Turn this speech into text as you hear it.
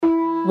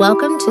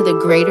Welcome to the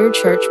Greater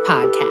Church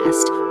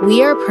Podcast.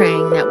 We are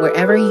praying that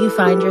wherever you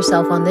find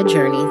yourself on the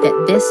journey,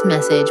 that this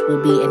message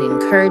will be an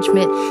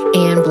encouragement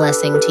and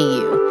blessing to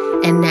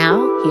you. And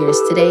now, here's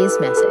today's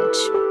message.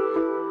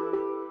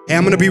 Hey,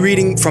 I'm going to be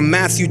reading from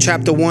Matthew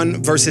chapter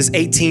 1, verses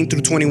 18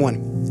 through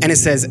 21. And it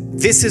says,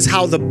 "This is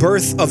how the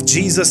birth of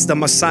Jesus the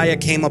Messiah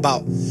came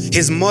about.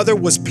 His mother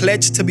was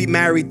pledged to be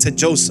married to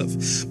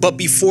Joseph, but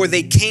before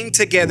they came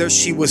together,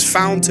 she was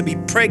found to be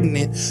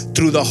pregnant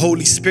through the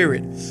Holy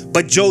Spirit.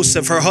 But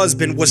Joseph, her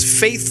husband, was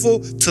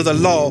faithful to the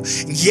law,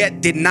 yet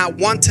did not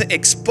want to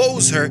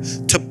expose her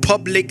to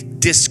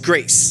public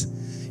disgrace.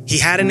 He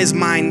had in his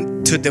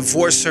mind to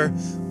divorce her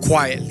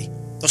quietly."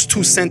 Those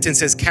two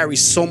sentences carry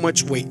so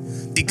much weight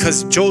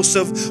because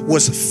Joseph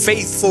was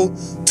faithful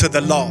to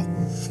the law.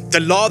 The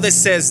law that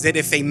says that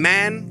if a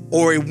man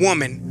or a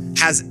woman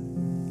has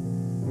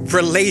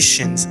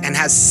relations and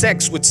has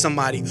sex with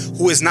somebody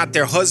who is not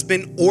their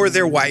husband or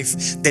their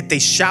wife, that they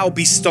shall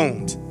be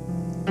stoned.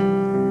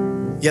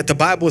 Yet the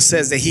Bible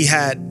says that he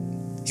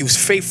was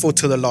faithful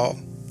to the law,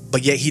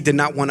 but yet he did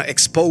not want to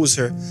expose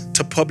her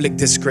to public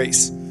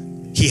disgrace.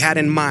 He had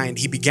in mind,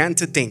 he began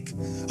to think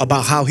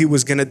about how he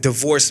was going to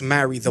divorce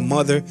Mary, the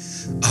mother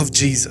of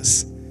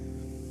Jesus.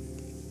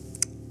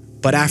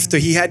 But after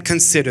he had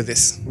considered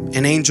this,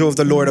 an angel of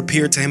the Lord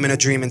appeared to him in a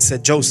dream and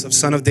said, "Joseph,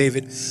 son of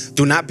David,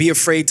 do not be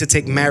afraid to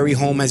take Mary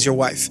home as your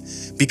wife,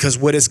 because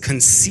what is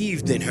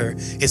conceived in her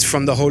is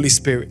from the Holy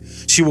Spirit.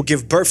 She will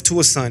give birth to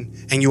a son,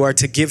 and you are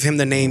to give him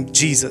the name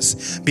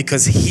Jesus,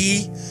 because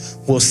he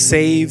will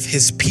save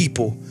his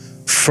people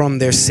from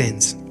their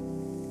sins."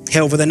 Hey,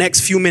 over the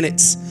next few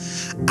minutes,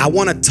 I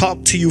want to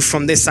talk to you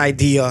from this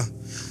idea.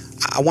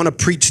 I want to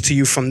preach to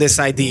you from this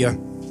idea.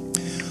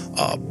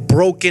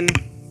 Broken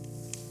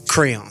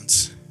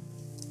crayons.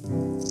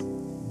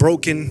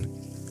 Broken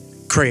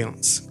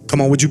crayons. Come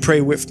on, would you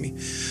pray with me?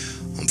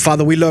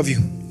 Father, we love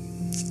you.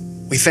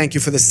 We thank you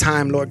for this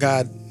time, Lord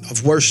God,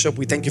 of worship.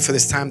 We thank you for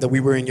this time that we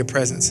were in your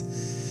presence.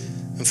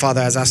 And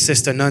Father, as our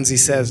sister Nunzi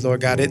says,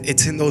 Lord God,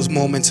 it's in those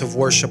moments of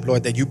worship,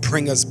 Lord, that you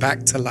bring us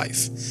back to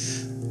life.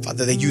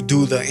 Father, that you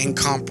do the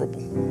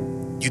incomparable.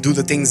 You do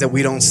the things that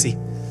we don't see,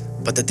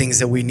 but the things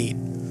that we need.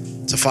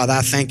 So Father,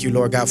 I thank you,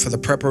 Lord God, for the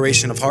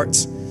preparation of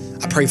hearts.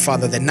 I pray,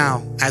 Father, that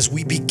now as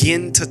we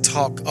begin to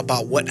talk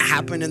about what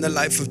happened in the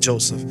life of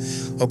Joseph,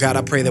 oh God,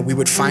 I pray that we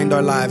would find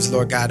our lives,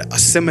 Lord God,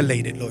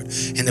 assimilated, Lord,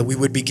 and that we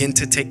would begin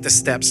to take the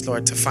steps,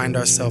 Lord, to find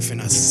ourselves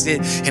in a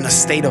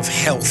state of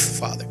health,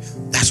 Father.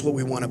 That's what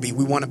we want to be.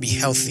 We want to be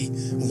healthy.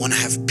 We want to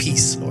have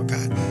peace, Lord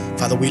God.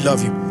 Father, we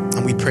love you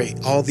and we pray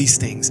all these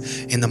things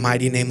in the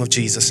mighty name of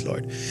Jesus,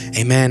 Lord.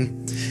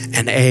 Amen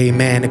and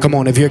amen. And come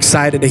on, if you're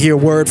excited to hear a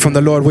word from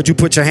the Lord, would you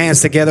put your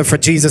hands together for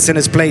Jesus in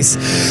his place?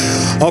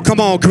 Oh, come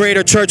on,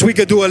 Greater Church. We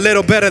could do a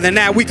little better than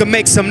that. We could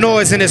make some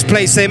noise in this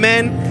place.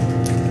 Amen.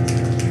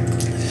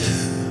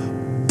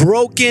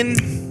 Broken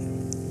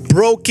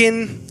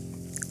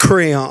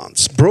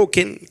crayons.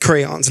 Broken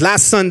crayons.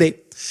 Last Sunday,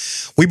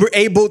 we were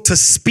able to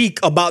speak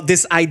about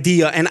this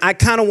idea, and I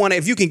kind of want to,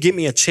 if you can give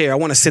me a chair, I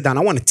want to sit down.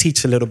 I want to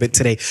teach a little bit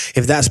today,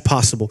 if that's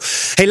possible.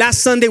 Hey,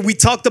 last Sunday, we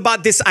talked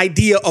about this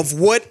idea of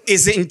what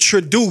is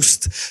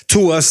introduced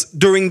to us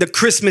during the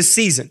Christmas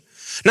season.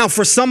 Now,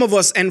 for some of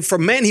us and for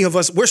many of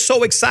us, we're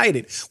so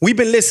excited. We've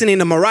been listening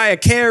to Mariah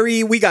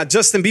Carey. We got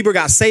Justin Bieber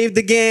got saved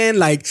again.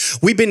 Like,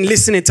 we've been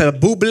listening to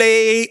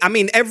Bublé. I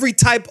mean, every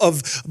type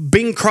of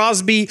Bing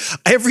Crosby,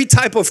 every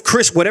type of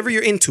Chris, whatever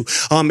you're into.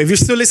 If you're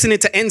still listening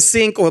to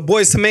NSYNC or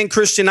Boyz II Men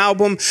Christian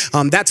album,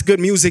 that's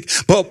good music.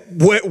 But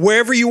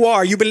wherever you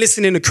are, you've been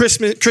listening to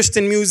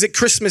Christian music,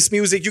 Christmas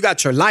music. You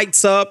got your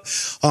lights up.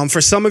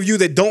 For some of you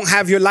that don't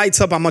have your lights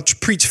up, I'm going to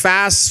preach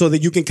fast so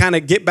that you can kind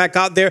of get back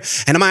out there.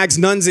 And I'm going to ask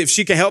Nuns if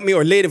she can help me,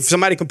 or later if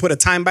somebody can put a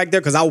time back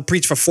there, because I will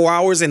preach for 4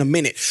 hours in a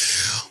minute.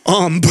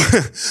 I'm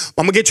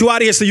gonna get you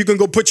out of here so you can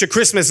go put your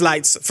Christmas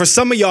lights. For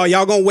some of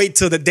y'all gonna wait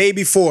till the day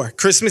before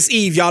Christmas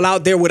Eve. Y'all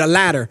out there with a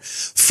ladder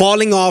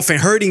falling off and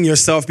hurting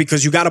yourself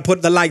because you got to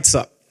put the lights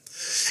up.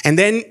 And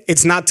then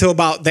it's not till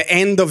about the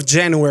end of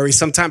January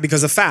sometime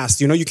because of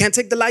fast. You know, you can't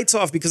take the lights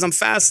off because I'm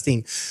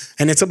fasting.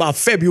 And it's about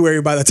February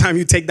by the time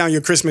you take down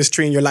your Christmas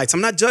tree and your lights.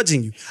 I'm not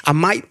judging you. I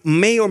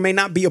may or may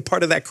not be a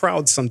part of that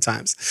crowd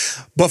sometimes.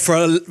 But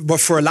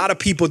for a lot of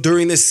people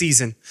during this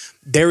season,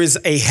 there is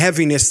a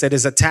heaviness that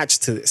is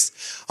attached to this.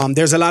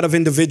 There's a lot of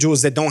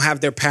individuals that don't have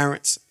their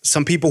parents.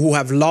 Some people who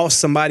have lost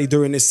somebody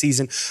during this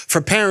season.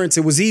 For parents,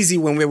 it was easy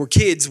when we were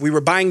kids. We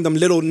were buying them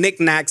little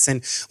knickknacks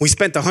and we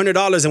spent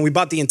 $100 and we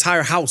bought the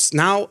entire house.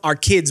 Now our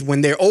kids,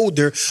 when they're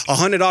older,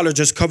 $100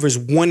 just covers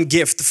one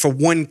gift for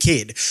one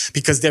kid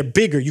because they're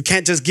bigger. You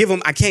can't just give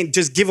them, I can't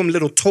just give them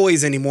little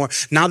toys anymore.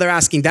 Now they're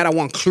asking, Dad, I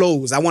want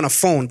clothes. I want a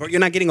phone. But you're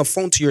not getting a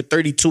phone till you're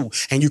 32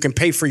 and you can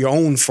pay for your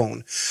own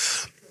phone.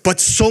 But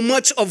so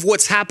much of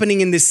what's happening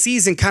in this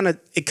season kind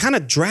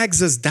of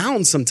drags us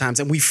down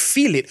sometimes, and we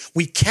feel it.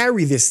 We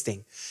carry this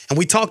thing. And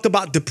we talked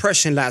about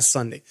depression last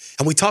Sunday.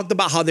 And we talked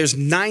about how there's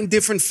 9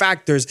 different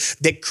factors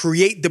that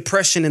create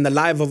depression in the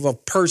life of a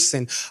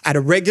person at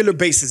a regular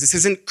basis. This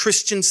isn't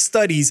Christian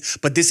studies,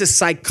 but this is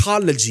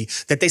psychology.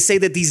 That they say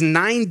that these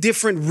 9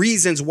 different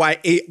reasons why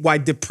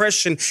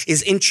depression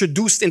is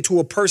introduced into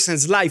a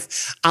person's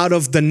life, out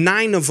of the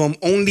 9 of them,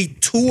 only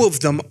 2 of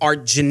them are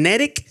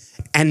genetic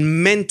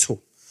and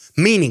mental.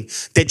 Meaning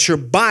that your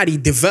body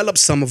develops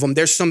some of them.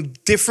 There's some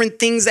different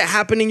things that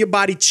happen in your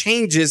body,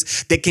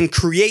 changes that can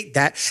create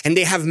that. And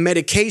they have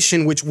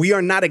medication, which we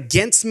are not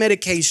against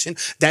medication.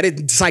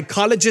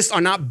 Psychologists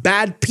are not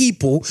bad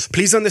people.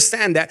 Please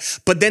understand that.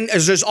 But then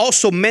there's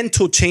also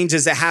mental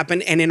changes that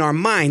happen. And in our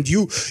mind,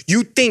 you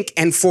think,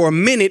 and for a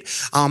minute,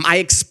 I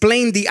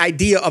explained the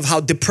idea of how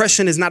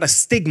depression is not a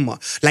stigma.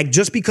 Like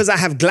just because I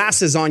have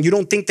glasses on, you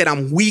don't think that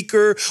I'm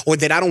weaker or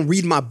that I don't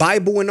read my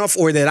Bible enough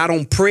or that I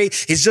don't pray.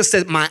 It's just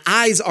that my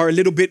eyes are a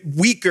little bit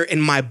weaker in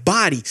my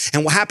body.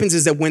 And what happens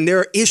is that when there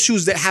are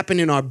issues that happen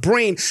in our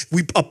brain,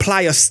 we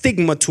apply a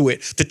stigma to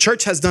it. The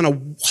church has done a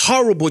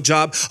horrible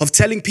job of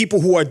telling people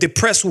who are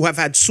depressed, who have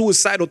had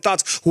suicidal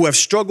thoughts, who have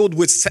struggled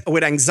with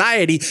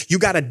anxiety, you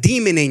got a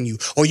demon in you,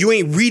 or you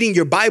ain't reading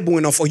your Bible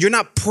enough, or you're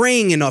not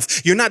praying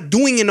enough. You're not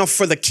doing enough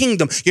for the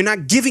kingdom. You're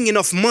not giving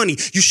enough money.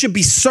 You should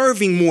be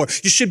serving more.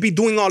 You should be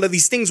doing all of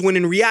these things, when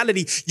in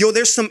reality,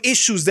 there's some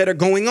issues that are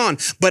going on.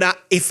 But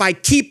if I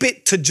keep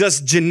it to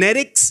just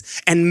genetics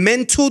and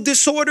mental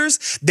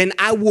disorders, then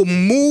I will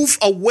move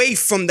away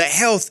from the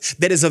health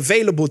that is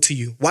available to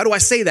you. Why do I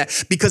say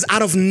that? Because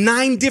out of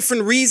 9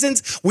 different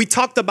reasons, we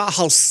talked about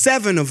how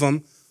 7 of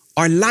them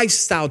are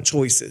lifestyle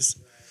choices.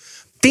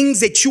 Things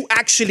that you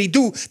actually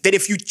do, that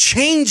if you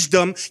change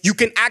them, you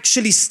can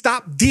actually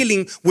stop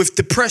dealing with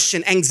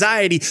depression,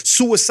 anxiety,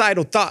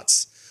 suicidal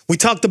thoughts. We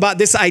talked about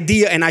this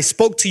idea, and I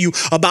spoke to you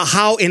about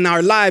how in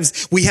our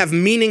lives we have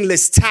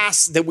meaningless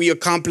tasks that we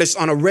accomplish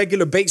on a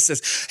regular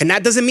basis. And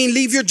that doesn't mean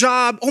leave your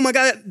job. Oh my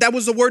God, that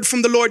was the word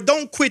from the Lord.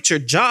 Don't quit your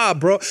job,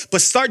 bro. But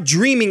start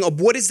dreaming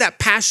of what is that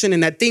passion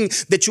and that thing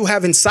that you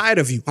have inside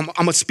of you. I'm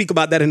going to speak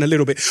about that in a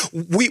little bit.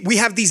 We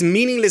have these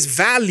meaningless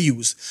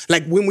values.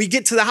 Like when we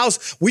get to the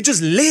house, we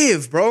just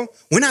live, bro.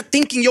 We're not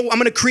thinking, I'm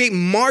going to create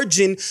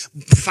margin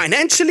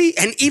financially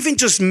and even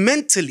just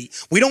mentally.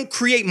 We don't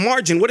create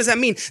margin. What does that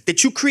mean?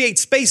 That you create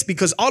space,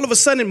 because all of a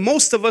sudden,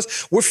 most of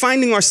us, we're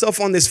finding ourselves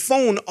on this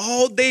phone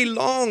all day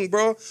long,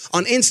 bro.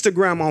 On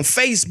Instagram, on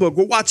Facebook,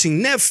 we're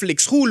watching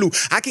Netflix, Hulu.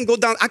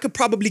 I could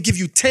probably give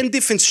you 10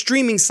 different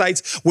streaming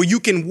sites where you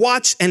can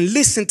watch and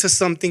listen to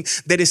something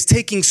that is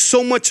taking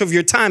so much of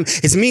your time.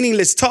 It's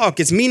meaningless talk.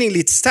 It's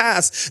meaningless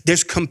tasks.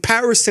 There's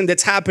comparison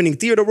that's happening.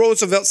 Theodore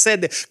Roosevelt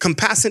said that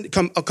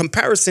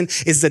comparison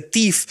is the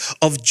thief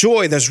of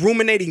joy. There's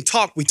ruminating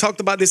talk. We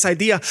talked about this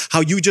idea,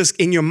 how you just,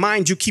 in your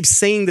mind, you keep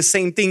saying the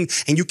same thing,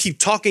 and you keep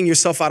talking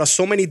yourself out of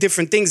so many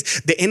different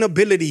things. The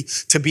inability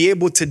to be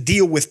able to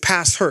deal with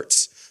past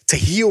hurts, to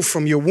heal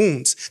from your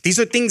wounds. These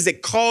are things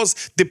that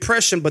cause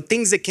depression, but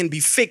things that can be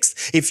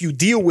fixed if you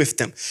deal with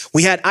them.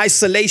 We had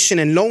isolation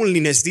and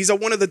loneliness. These are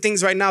one of the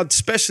things right now,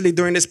 especially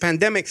during this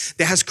pandemic,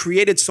 that has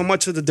created so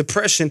much of the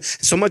depression,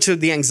 so much of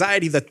the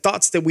anxiety. The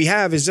thoughts that we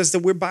have is just that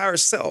we're by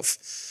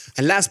ourselves.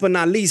 And last but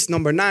not least,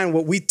 number 9,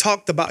 what we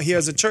talked about here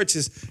as a church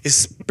is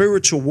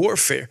spiritual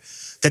warfare.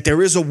 That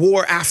there is a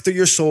war after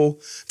your soul,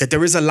 that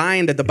there is a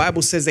lion that the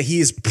Bible says that he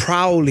is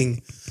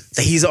prowling,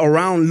 that he's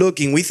around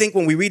looking. We think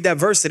when we read that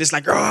verse that it's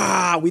like,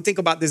 we think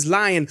about this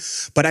lion.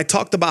 But I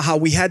talked about how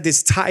we had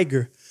this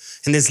tiger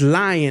and this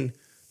lion.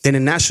 Then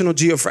in National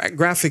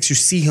Geographic, you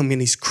see him and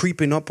he's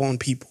creeping up on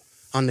people,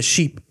 on the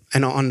sheep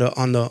and on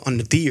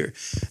the deer.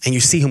 And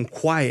you see him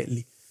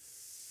quietly.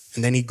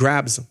 And then he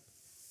grabs them.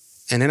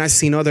 And then I've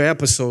seen other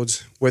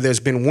episodes where there's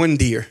been one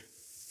deer.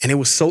 And it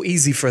was so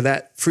easy for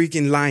that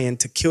freaking lion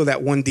to kill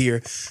that one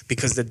deer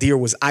because the deer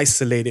was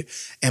isolated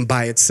and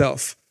by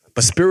itself.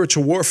 But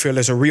spiritual warfare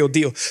is a real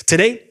deal.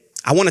 Today,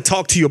 I want to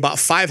talk to you about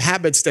 5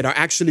 habits that are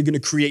actually going to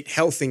create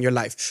health in your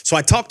life. So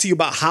I talked to you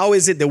about how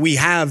is it that we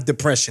have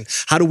depression?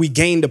 How do we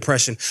gain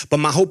depression? But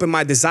my hope and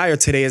my desire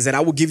today is that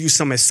I will give you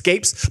some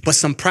escapes, but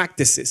some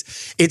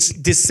practices. It's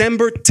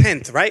December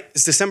 10th, right?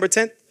 It's December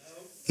 10th?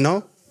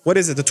 No? What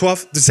is it? The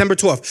 12th? December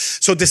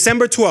 12th. So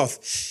December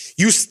 12th.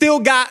 You still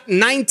got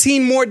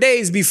 19 more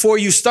days before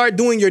you start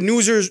doing your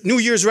New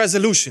Year's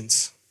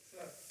resolutions.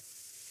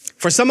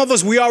 For some of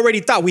us, we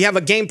already thought we have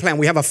a game plan.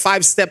 We have a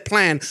 5-step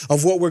plan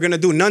of what we're going to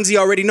do. Nunzi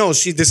already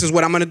knows this is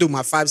what I'm going to do.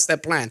 My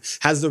 5-step plan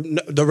has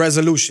the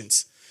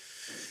resolutions.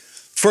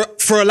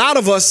 For a lot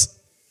of us,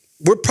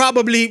 we're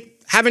probably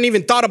haven't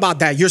even thought about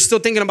that. You're still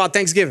thinking about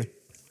Thanksgiving.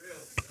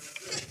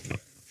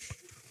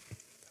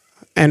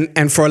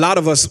 And for a lot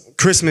of us,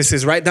 Christmas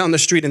is right down the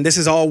street, and this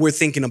is all we're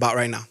thinking about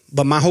right now.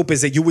 But my hope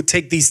is that you would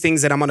take these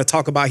things that I'm going to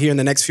talk about here in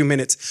the next few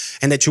minutes,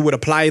 and that you would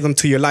apply them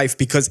to your life.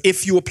 Because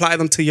if you apply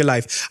them to your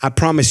life, I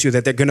promise you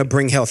that they're going to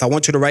bring health. I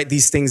want you to write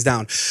these things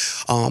down.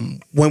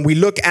 When we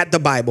look at the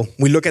Bible,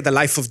 we look at the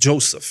life of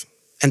Joseph.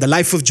 And the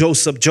life of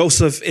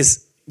Joseph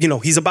is,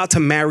 he's about to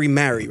marry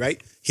Mary, right?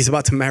 He's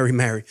about to marry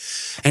Mary.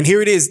 And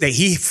here it is that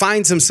he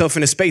finds himself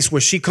in a space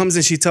where she comes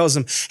and she tells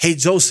him, hey,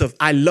 Joseph,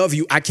 I love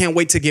you. I can't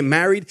wait to get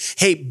married.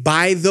 Hey,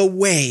 by the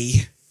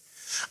way,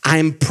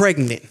 I'm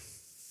pregnant.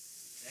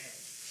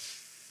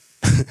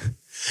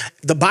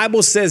 The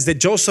Bible says that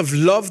Joseph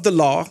loved the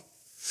law,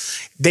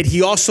 that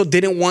he also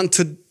didn't want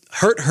to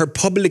hurt her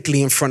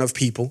publicly in front of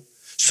people.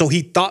 So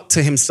he thought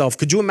to himself,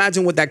 could you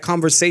imagine what that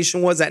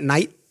conversation was at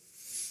night?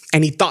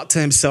 And he thought to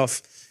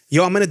himself,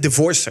 yo, I'm going to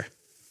divorce her.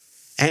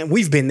 And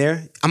we've been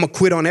there. I'm going to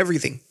quit on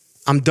everything.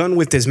 I'm done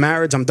with this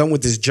marriage. I'm done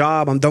with this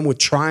job. I'm done with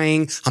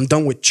trying. I'm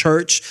done with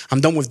church. I'm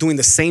done with doing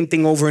the same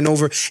thing over and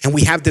over. And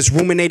we have this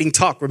ruminating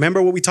talk.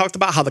 Remember what we talked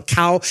about? How the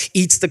cow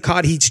eats the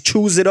cod. He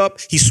chews it up.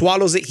 He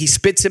swallows it. He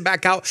spits it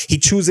back out. He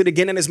chews it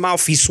again in his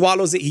mouth. He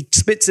swallows it. He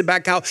spits it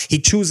back out. He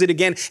chews it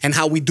again. And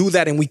how we do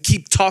that. And we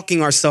keep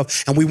talking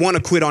ourselves. And we want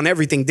to quit on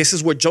everything. This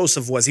is where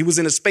Joseph was. He was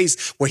in a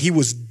space where he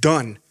was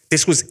done.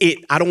 This was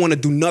it. I don't want to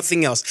do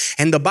nothing else.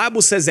 And the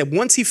Bible says that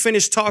once he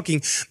finished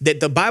talking, that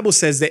the Bible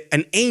says that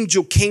an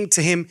angel came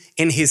to him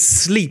in his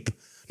sleep.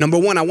 Number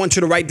one, I want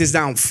you to write this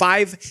down.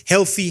 5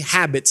 healthy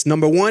habits.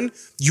 Number 1,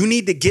 you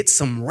need to get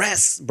some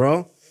rest,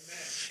 bro.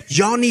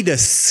 Y'all need to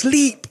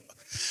sleep.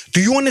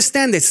 Do you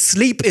understand that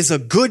sleep is a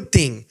good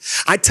thing?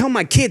 I tell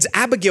my kids,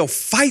 Abigail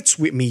fights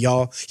with me,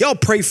 y'all. Y'all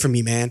pray for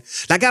me, man.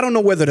 Like, I don't know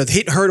whether to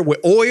hit her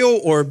with oil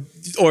or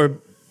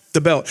the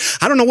belt.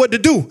 I don't know what to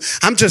do.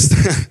 I'm just,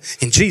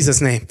 in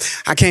Jesus' name.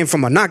 I came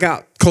from a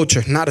knockout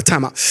culture, not a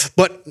timeout,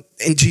 but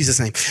in Jesus'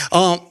 name.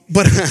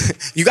 But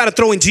you got to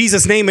throw in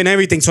Jesus' name and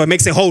everything so it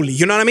makes it holy.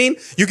 You know what I mean?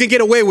 You can get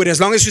away with it as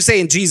long as you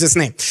say in Jesus'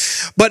 name.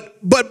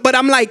 But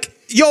I'm like,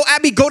 yo,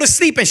 Abby, go to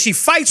sleep. And she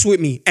fights with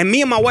me. And me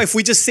and my wife,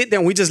 we just sit there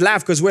and we just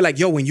laugh because we're like,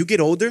 yo, when you get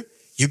older,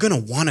 you're going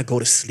to want to go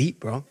to sleep,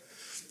 bro.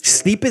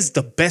 Sleep is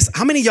the best.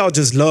 How many of y'all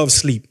just love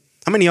sleep?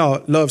 How many of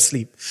y'all love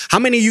sleep? How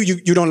many of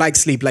you don't like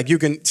sleep? Like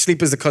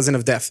sleep is the cousin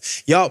of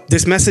death. Y'all,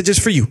 this message is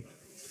for you.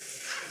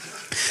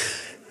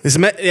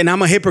 And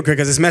I'm a hypocrite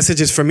because this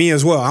message is for me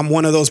as well. I'm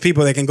one of those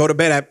people that can go to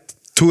bed at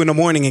 2 a.m.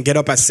 and get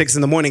up at 6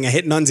 a.m. and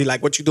hit Nunzi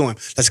like, what you doing?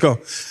 Let's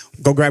go.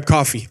 Go grab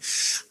coffee.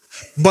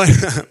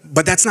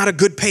 But that's not a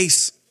good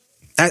pace.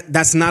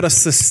 That's not a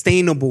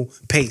sustainable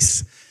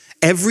pace.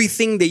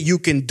 Everything that you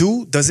can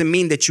do doesn't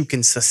mean that you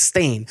can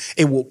sustain.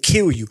 It will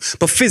kill you.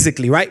 But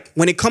physically, right?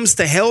 When it comes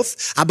to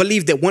health, I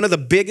believe that one of the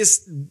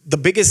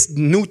biggest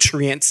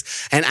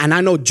nutrients, and I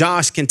know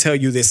Josh can tell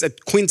you this,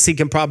 Quincy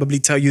can probably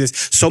tell you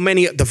this,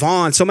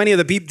 Devon, so many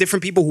of the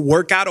different people who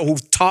work out or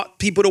who've taught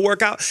people to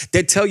work out,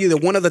 they tell you that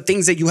one of the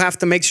things that you have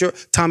to make sure,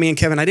 Tommy and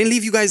Kevin, I didn't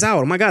leave you guys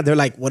out. Oh my God, they're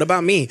like, what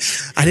about me?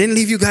 I didn't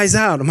leave you guys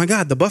out. Oh my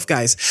God, the buff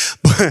guys.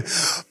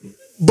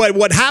 But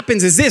what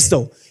happens is this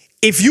though.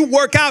 If you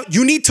work out,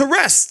 you need to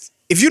rest.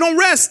 If you don't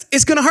rest,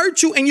 it's going to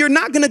hurt you and you're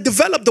not going to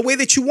develop the way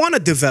that you want to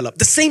develop.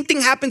 The same thing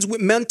happens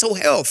with mental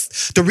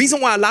health. The reason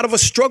why a lot of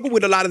us struggle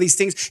with a lot of these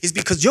things is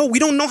because, we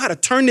don't know how to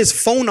turn this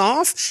phone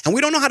off and we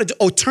don't know how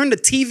to turn the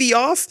TV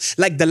off.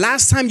 Like the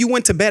last time you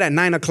went to bed at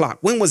 9 o'clock,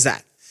 when was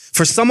that?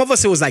 For some of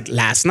us, it was like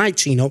last night,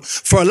 Chino.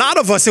 For a lot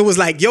of us, it was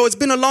like, it's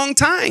been a long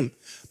time.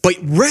 But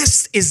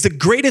rest is the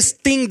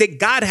greatest thing that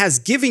God has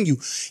given you.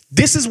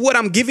 This is what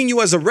I'm giving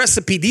you as a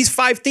recipe. These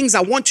 5 things,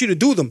 I want you to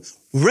do them.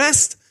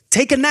 Rest,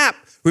 take a nap.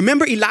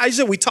 Remember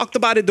Elijah? We talked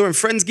about it during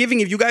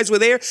Friendsgiving. If you guys were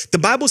there, the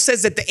Bible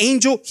says that the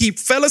angel, he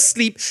fell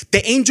asleep.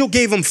 The angel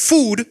gave him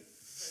food.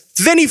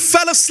 Then he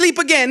fell asleep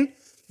again.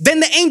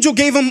 Then the angel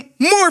gave him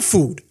more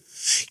food.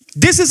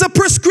 This is a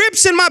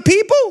prescription, my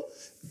people.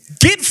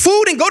 Get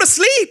food and go to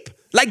sleep.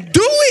 Like,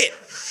 do it.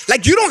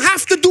 Like, you don't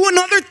have to do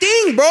another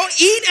thing, bro.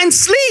 Eat and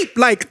sleep.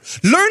 Like,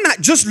 learn that.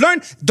 Just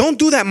learn. Don't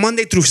do that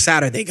Monday through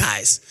Saturday,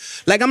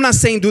 guys. Like, I'm not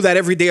saying do that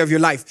every day of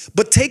your life,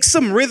 but take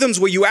some rhythms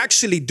where you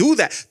actually do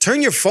that.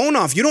 Turn your phone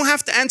off. You don't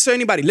have to answer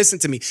anybody. Listen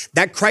to me.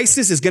 That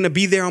crisis is going to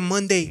be there on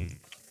Monday.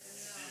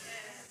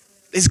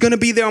 It's going to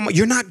be there on Monday.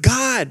 You're not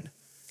God.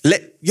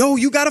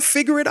 You got to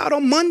figure it out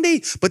on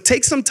Monday, but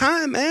take some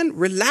time, man.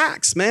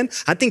 Relax, man.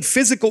 I think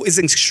physical is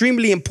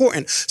extremely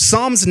important.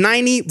 Psalms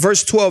 90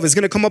 verse 12 is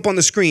going to come up on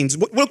the screens.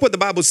 Look what the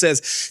Bible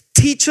says.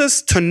 Teach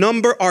us to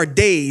number our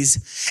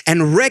days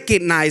and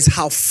recognize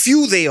how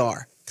few they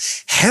are.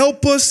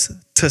 Help us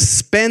to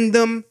spend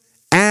them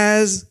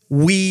as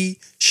we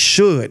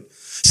should.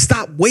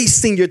 Stop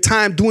wasting your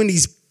time doing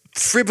these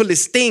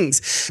frivolous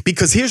things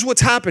because here's what's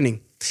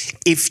happening.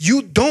 If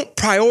you don't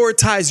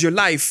prioritize your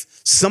life,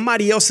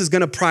 somebody else is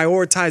going to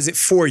prioritize it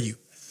for you.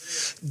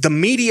 The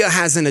media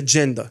has an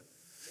agenda.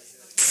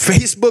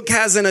 Facebook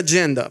has an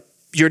agenda.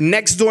 Your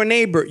next door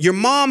neighbor, your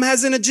mom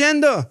has an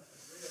agenda.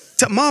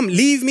 Mom,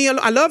 leave me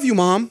alone. I love you,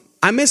 Mom.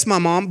 I miss my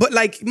mom. But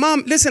like,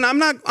 Mom, listen, I'm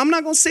not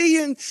going to sit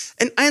here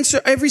and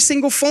answer every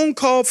single phone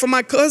call from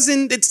my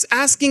cousin that's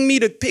asking me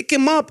to pick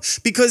him up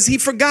because he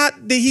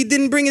forgot that he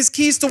didn't bring his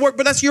keys to work.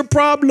 But that's your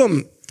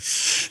problem.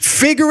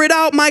 Figure it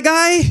out, my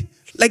guy.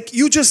 Like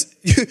you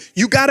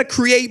got to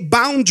create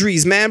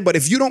boundaries, man. But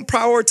if you don't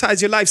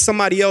prioritize your life,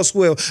 somebody else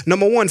will.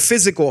 Number 1,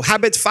 physical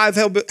habits, 5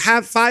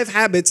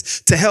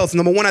 habits to health.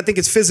 Number 1, I think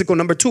it's physical.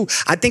 Number 2,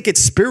 I think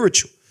it's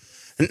spiritual.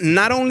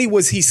 Not only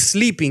was he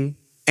sleeping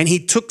and he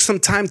took some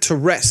time to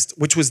rest,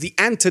 which was the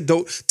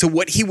antidote to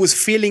what he was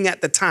feeling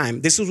at the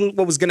time. This was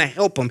what was going to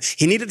help him.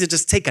 He needed to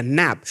just take a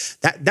nap.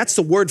 That's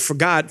the word for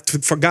God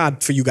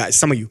for you guys,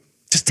 some of you.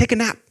 Just take a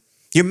nap.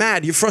 You're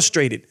mad, you're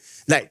frustrated.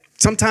 Like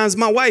sometimes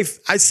my wife,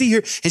 I see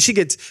her and she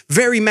gets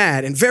very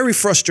mad and very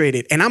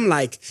frustrated. And I'm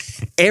like,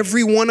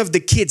 every one of the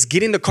kids,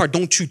 get in the car.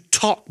 Don't you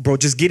talk, bro.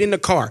 Just get in the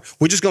car.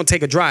 We're just going to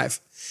take a drive.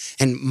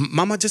 And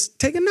mama, just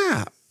take a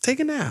nap. Take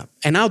a nap.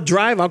 And I'll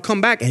drive, I'll come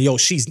back, and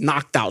she's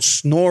knocked out,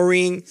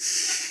 snoring.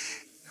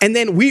 And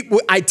then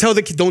I tell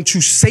the kid, don't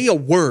you say a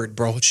word,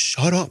 bro.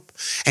 Shut up.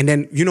 And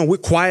then, we're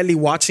quietly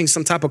watching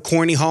some type of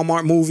corny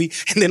Hallmark movie.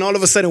 And then all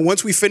of a sudden,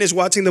 once we finish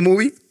watching the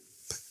movie,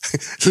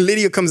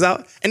 Lydia comes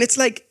out, and it's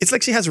like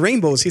she has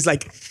rainbows. He's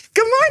like,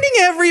 good morning,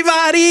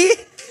 everybody.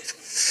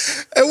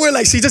 And we're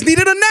like, she just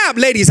needed a nap.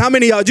 Ladies, how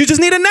many of y'all, you just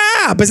need a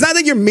nap? It's not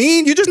that you're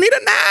mean. You just need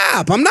a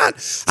nap.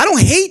 I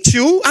don't hate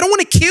you. I don't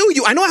want to kill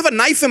you. I know I have a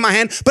knife in my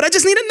hand, but I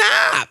just need a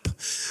nap.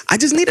 I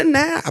just need a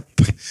nap.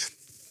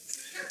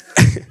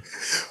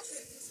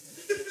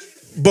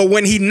 But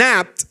when he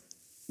napped,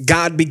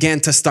 God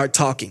began to start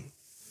talking.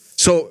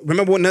 So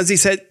remember what Nazi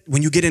said?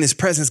 When you get in his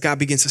presence, God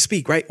begins to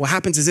speak, right? What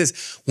happens is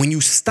this. When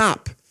you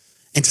stop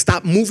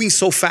moving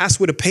so fast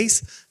with a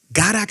pace,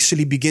 God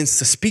actually begins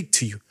to speak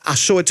to you. I'll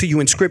show it to you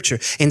in scripture.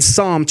 In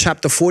Psalm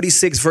chapter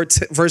 46,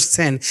 verse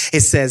 10, it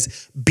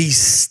says, be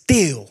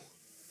still.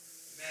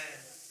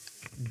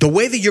 The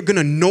way that you're going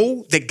to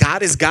know that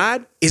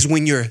God is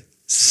when you're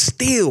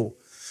still.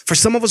 For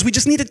some of us, we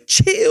just need to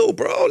chill,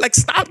 bro. Like,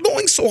 stop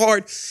going so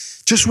hard.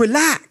 Just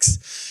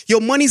relax.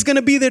 Your money's going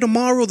to be there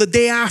tomorrow, the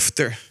day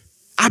after.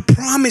 I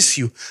promise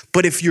you.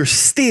 But if you're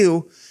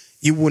still,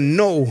 you will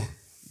know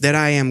that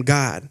I am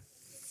God.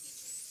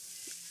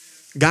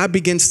 God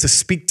begins to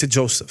speak to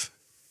Joseph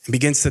and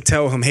begins to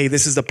tell him, hey,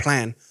 this is the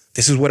plan.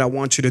 This is what I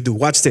want you to do.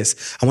 Watch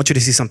this. I want you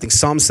to see something.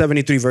 Psalm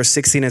 73, verse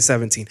 16 and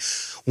 17.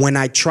 When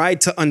I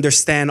tried to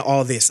understand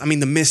all this,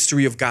 the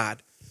mystery of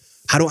God.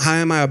 How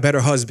am I a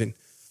better husband?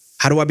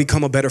 How do I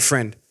become a better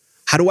friend?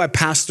 How do I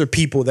pastor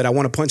people that I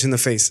want to punch in the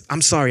face?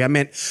 I'm sorry, I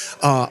meant,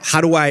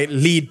 how do I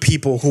lead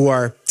people who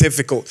are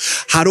difficult?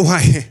 How do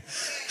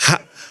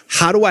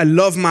I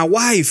love my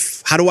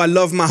wife? How do I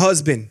love my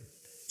husband?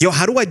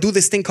 How do I do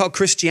this thing called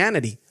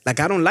Christianity? Like,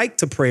 I don't like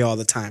to pray all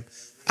the time.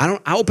 I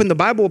open the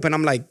Bible up and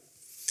I'm like,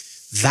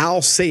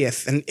 thou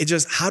sayest. And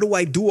how do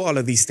I do all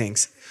of these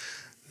things?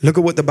 Look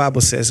at what the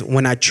Bible says.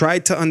 When I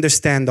tried to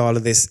understand all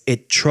of this,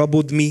 it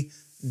troubled me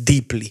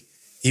deeply.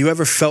 You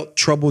ever felt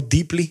troubled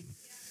deeply?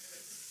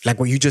 Like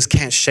where you just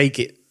can't shake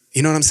it.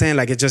 You know what I'm saying?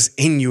 Like it's just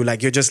in you.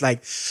 Like you're just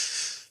like,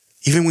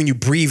 even when you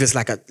breathe, it's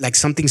like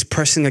something's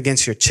pressing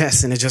against your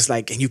chest and it's just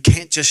like, and you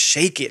can't just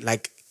shake it.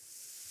 Like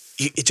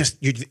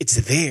it's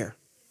there.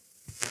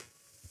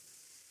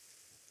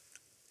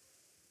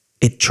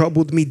 It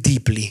troubled me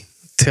deeply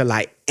till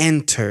I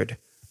entered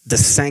the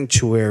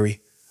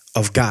sanctuary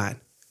of God.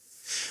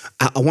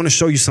 I want to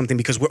show you something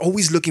because we're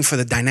always looking for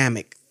the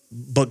dynamic,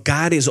 but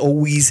God is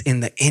always in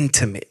the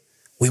intimate.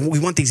 We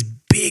want these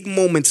big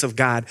moments of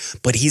God,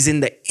 but he's in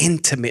the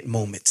intimate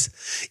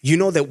moments. You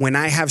know that when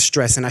I have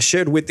stress, and I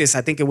shared with this,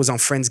 I think it was on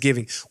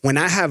Friendsgiving, when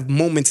I have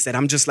moments that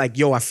I'm just like,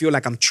 I feel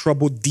like I'm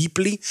troubled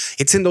deeply,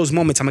 it's in those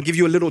moments. I'm gonna give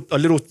you a little,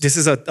 this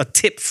is a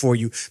tip for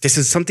you. This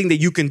is something that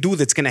you can do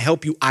that's gonna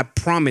help you, I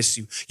promise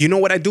you. You know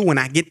what I do when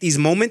I get these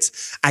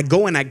moments? I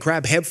go and I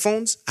grab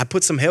headphones, I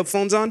put some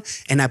headphones on,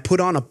 and I put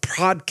on a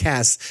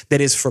podcast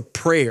that is for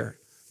prayer.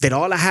 That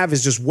all I have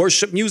is just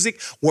worship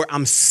music where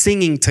I'm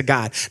singing to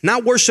God.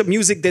 Not worship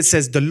music that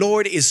says, the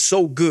Lord is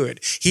so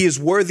good. He is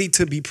worthy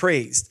to be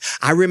praised.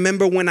 I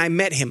remember when I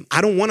met him. I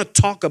don't want to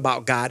talk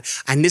about God.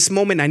 In this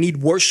moment, I need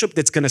worship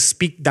that's going to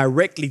speak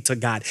directly to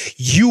God.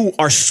 You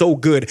are so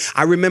good.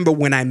 I remember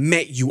when I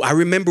met you. I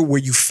remember where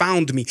you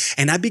found me.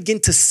 And I begin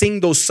to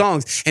sing those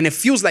songs. And it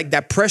feels like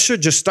that pressure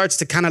just starts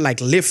to kind of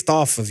like lift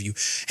off of you.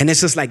 And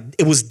it's just like,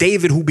 it was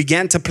David who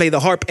began to play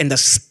the harp and the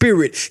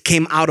spirit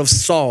came out of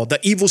Saul, the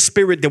evil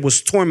spirit that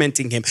was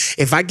tormenting him.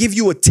 If I give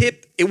you a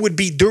tip, it would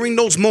be during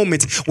those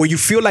moments where you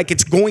feel like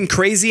it's going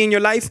crazy in your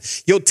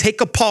life, you'll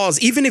take a pause,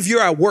 even if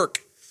you're at work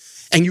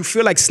and you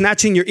feel like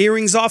snatching your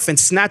earrings off and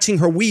snatching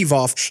her weave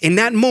off. In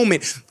that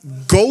moment,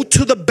 go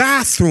to the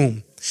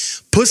bathroom,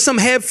 put some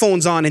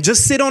headphones on and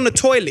just sit on the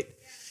toilet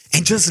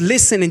and just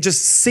listen and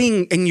just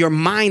sing in your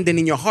mind and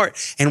in your heart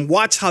and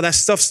watch how that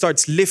stuff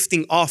starts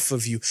lifting off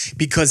of you.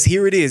 Because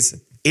here it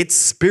is. It's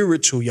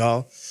spiritual,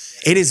 y'all.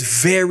 It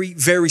is very,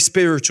 very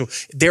spiritual.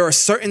 There are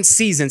certain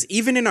seasons,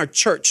 even in our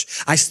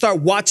church, I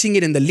start watching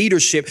it in the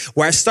leadership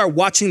where I start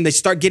watching, they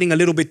start getting a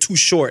little bit too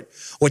short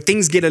or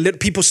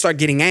people start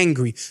getting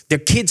angry. Their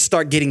kids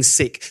start getting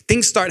sick.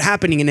 Things start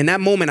happening. And in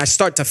that moment, I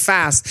start to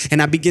fast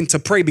and I begin to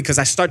pray because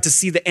I start to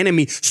see the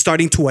enemy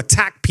starting to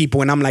attack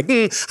people. And I'm like,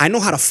 I know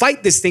how to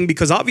fight this thing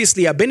because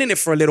obviously I've been in it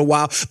for a little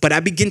while, but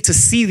I begin to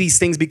see these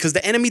things because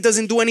the enemy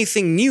doesn't do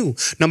anything new.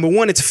 Number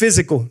one, it's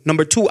physical.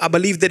 Number two, I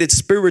believe that it's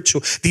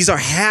spiritual. These are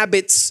habits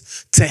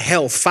to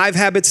health, 5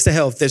 habits to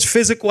health. There's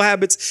physical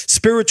habits,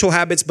 spiritual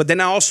habits, but then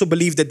I also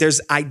believe that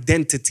there's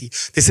identity.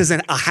 This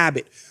isn't a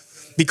habit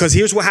because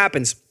here's what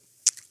happens.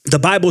 the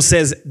Bible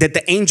says that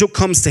the angel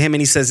comes to him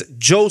and he says,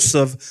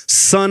 Joseph,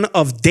 son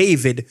of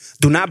David,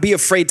 do not be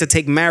afraid to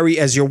take Mary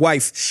as your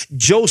wife.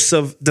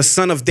 Joseph, the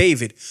son of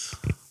David.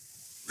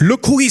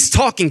 Look who he's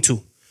talking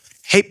to.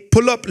 Hey,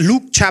 pull up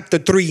Luke chapter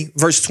 3,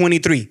 verse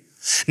 23.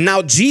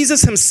 Now,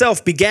 Jesus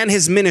himself began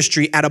his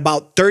ministry at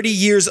about 30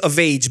 years of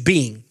age,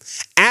 being,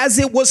 as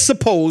it was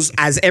supposed,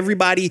 as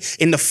everybody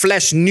in the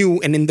flesh knew,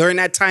 and during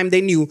that time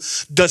they knew,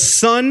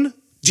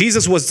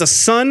 Jesus was the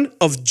son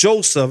of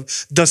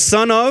Joseph, the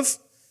son of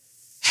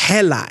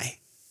Heli.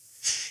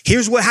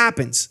 Here's what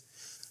happens.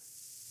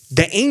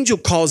 The angel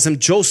calls him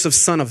Joseph,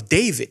 son of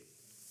David.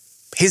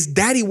 His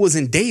daddy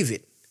wasn't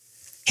David.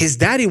 His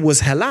daddy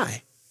was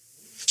Heli.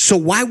 So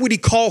why would he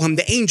call him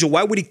the angel?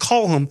 Why would he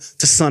call him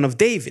the son of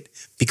David?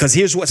 Because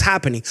here's what's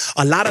happening.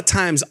 A lot of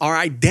times our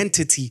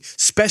identity,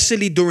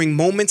 especially during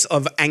moments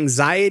of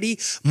anxiety,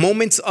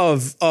 moments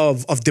of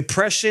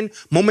depression,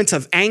 moments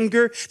of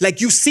anger, like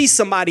you see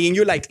somebody and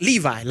you're like,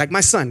 Levi, like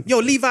my son. Yo,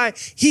 Levi,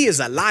 he is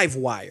a live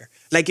wire.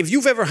 Like if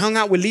you've ever hung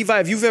out with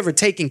Levi, if you've ever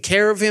taken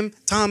care of him,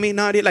 Tommy,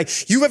 Nadia,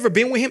 like you've ever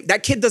been with him,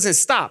 that kid doesn't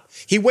stop.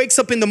 He wakes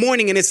up in the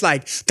morning and it's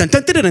like,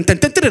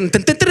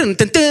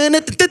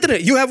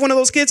 you have one of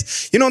those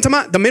kids? You know what I'm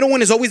talking about? The middle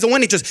one is always the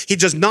one, he just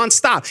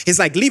nonstop. It's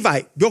like,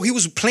 Levi, bro, he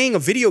was playing a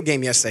video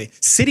game yesterday,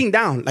 sitting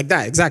down like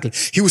that, exactly.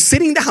 He was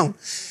sitting down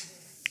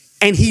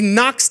and he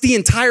knocks the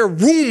entire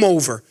room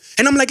over.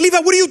 And I'm like, Levi,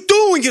 what are you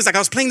doing? He was like, I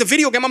was playing the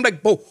video game. I'm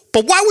like, but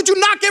why would you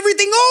knock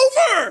everything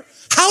over?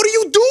 How do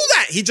you do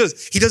that?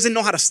 He doesn't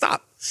know how to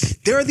stop.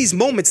 There are these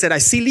moments that I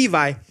see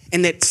Levi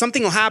and that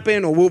something will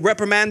happen or we'll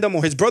reprimand him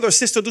or his brother or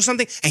sister do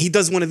something and he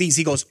does one of these.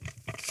 He goes,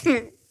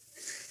 and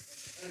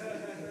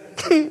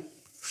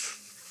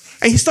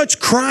he starts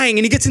crying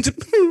and he gets into,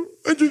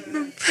 I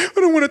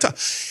don't want to talk.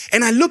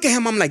 And I look at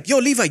him, I'm like, yo,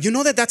 Levi, you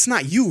know that that's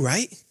not you,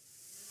 right?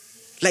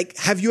 Like,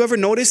 have you ever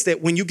noticed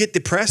that when you get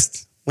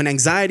depressed, when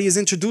anxiety is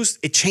introduced,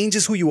 it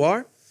changes who you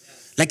are?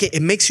 Like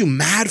it makes you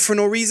mad for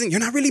no reason. You're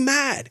not really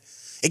mad.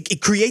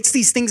 It creates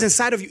these things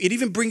inside of you. It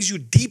even brings you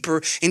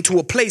deeper into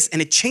a place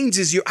and it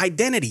changes your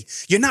identity.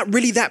 You're not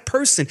really that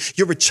person.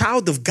 You're a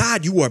child of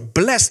God. You are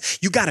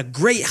blessed. You got a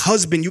great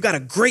husband. You got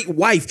a great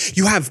wife.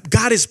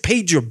 God has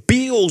paid your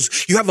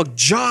bills. You have a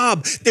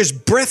job. There's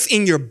breath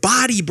in your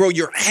body, bro.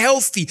 You're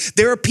healthy.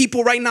 There are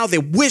people right now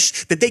that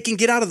wish that they can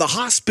get out of the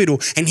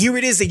hospital. And here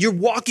it is that you're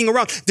walking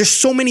around. There's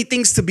so many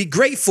things to be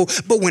grateful.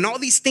 But when all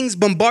these things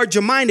bombard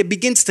your mind, it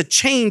begins to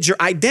change your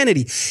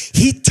identity.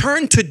 He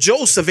turned to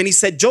Joseph and he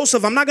said,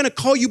 Joseph, I'm not going to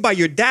call you by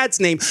your dad's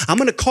name. I'm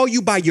going to call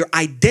you by your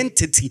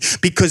identity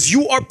because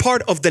you are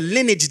part of the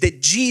lineage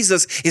that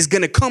Jesus is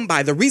going to come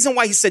by. The reason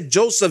why he said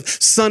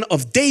Joseph, son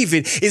of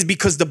David, is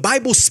because the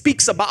Bible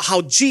speaks about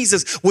how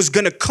Jesus was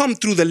going to come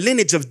through the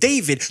lineage of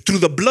David, through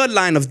the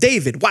bloodline of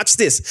David. Watch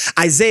this.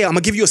 Isaiah, I'm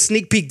going to give you a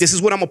sneak peek. This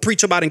is what I'm going to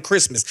preach about in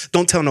Christmas.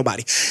 Don't tell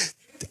nobody.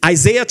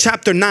 Isaiah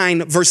chapter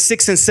 9, verse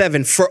 6 and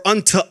 7. For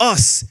unto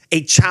us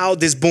a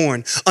child is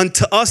born,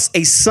 unto us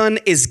a son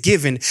is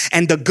given,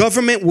 and the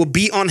government will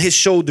be on his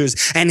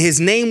shoulders, and his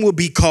name will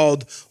be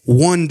called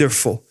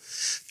Wonderful,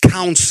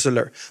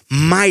 Counselor,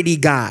 Mighty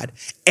God,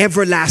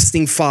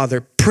 Everlasting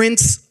Father,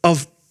 Prince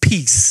of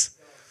Peace.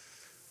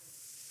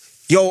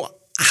 Yo,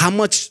 how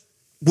much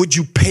would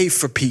you pay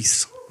for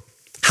peace?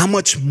 How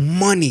much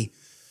money?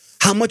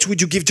 How much would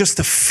you give just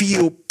to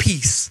feel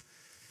peace?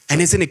 And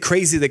isn't it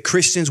crazy that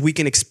Christians, we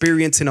can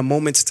experience in a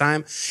moment's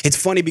time? It's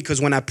funny because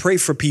when I pray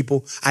for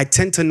people, I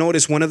tend to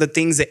notice one of the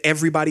things that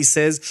everybody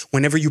says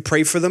whenever you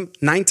pray for them,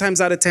 9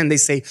 times out of 10, they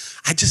say,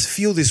 I just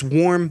feel this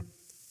warm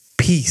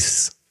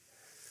peace,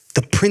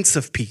 the Prince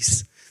of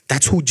Peace.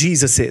 That's who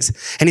Jesus is.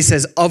 And he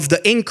says, of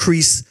the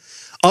increase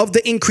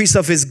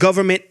of his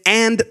government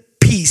and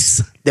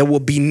peace, there will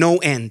be no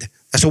end.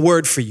 That's a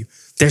word for you.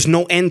 There's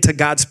no end to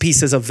God's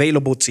peace is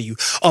available to you.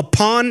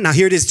 Now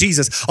here it is,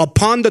 Jesus,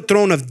 upon the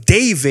throne of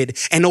David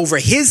and over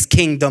his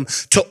kingdom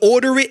to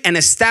order it and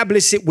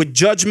establish it with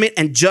judgment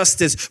and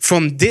justice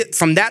from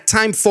that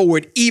time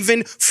forward,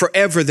 even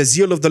forever. The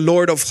zeal of the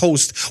Lord of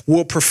hosts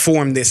will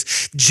perform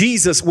this.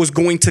 Jesus was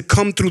going to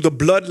come through the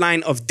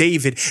bloodline of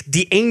David.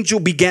 The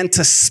angel began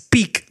to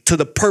speak to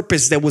the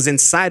purpose that was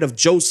inside of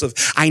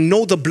Joseph. I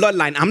know the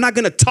bloodline. I'm not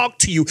going to talk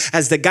to you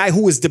as the guy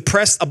who is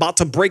depressed, about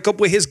to break up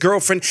with his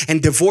girlfriend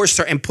and divorce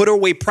her and put her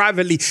away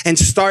privately and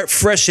start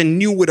fresh and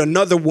new with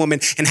another woman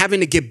and having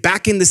to get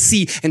back in the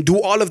sea and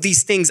do all of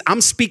these things.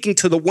 I'm speaking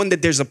to the one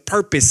that there's a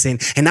purpose in.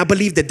 And I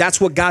believe that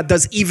that's what God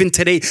does even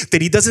today,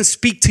 that he doesn't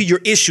speak to your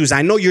issues.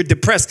 I know you're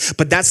depressed,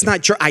 but that's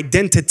not your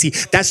identity.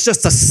 That's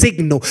just a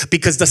signal,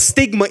 because the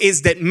stigma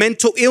is that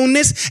mental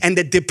illness and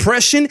that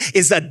depression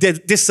is a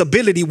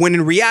disability, when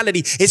in reality,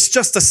 it's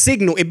just a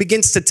signal. It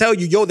begins to tell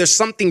you, yo, there's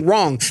something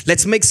wrong.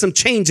 Let's make some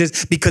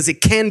changes because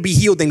it can be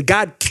healed and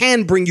God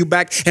can bring you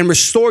back and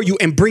restore you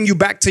and bring you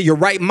back to your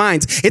right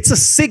minds. It's a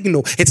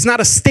signal. It's not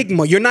a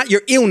stigma. You're not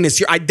your illness.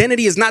 Your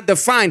identity is not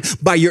defined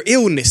by your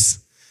illness.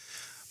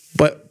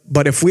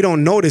 But if we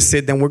don't notice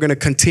it, then we're going to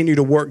continue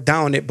to work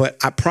down it. But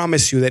I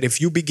promise you that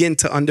if you begin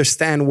to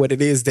understand what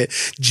it is that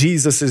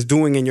Jesus is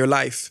doing in your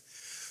life,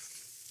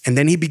 And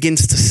then he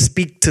begins to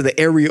speak to the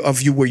area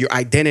of you where your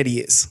identity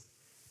is.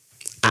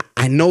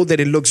 I know that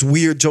it looks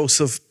weird,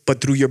 Joseph,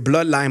 but through your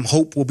bloodline,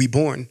 hope will be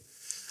born.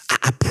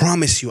 I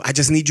promise you, I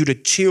just need you to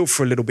chill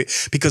for a little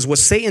bit, because what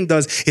Satan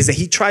does is that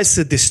he tries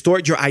to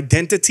distort your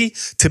identity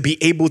to be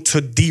able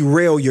to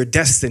derail your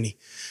destiny.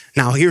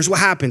 Now, here's what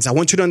happens. I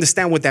want you to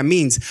understand what that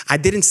means. I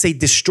didn't say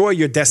destroy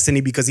your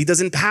destiny, because he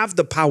doesn't have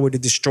the power to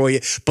destroy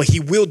it, but he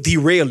will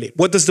derail it.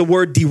 What does the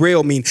word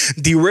derail mean?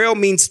 Derail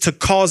means to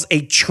cause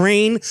a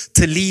train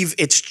to leave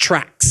its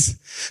tracks.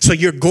 So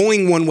you're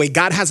going one way.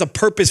 God has a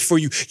purpose for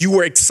you. You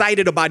were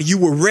excited about it. You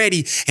were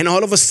ready. And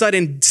all of a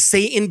sudden,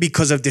 Satan,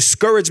 because of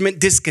discouragement,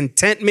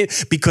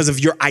 discontentment, because of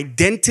your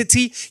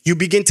identity, you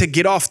begin to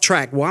get off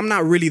track. Well, I'm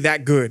not really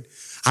that good.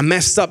 I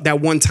messed up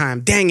that one time.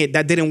 Dang it,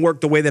 that didn't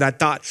work the way that I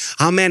thought.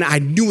 Oh man, I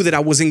knew that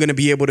I wasn't going to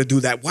be able to do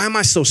that. Why am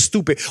I so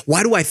stupid?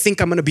 Why do I think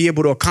I'm going to be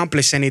able to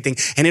accomplish anything?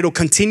 And it'll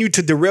continue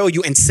to derail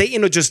you, and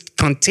Satan will just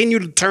continue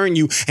to turn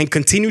you and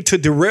continue to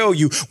derail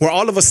you, where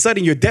all of a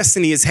sudden your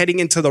destiny is heading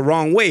into the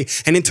wrong way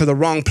and into the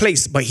wrong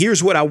place. But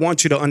here's what I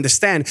want you to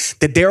understand,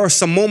 that there are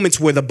some moments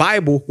where the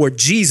Bible, where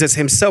Jesus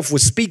himself will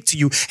speak to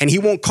you, and he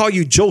won't call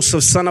you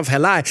Joseph, son of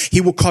Heli. He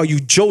will call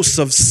you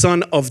Joseph,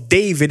 son of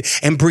David,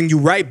 and bring you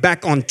right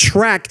back on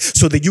track,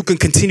 so that you can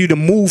continue to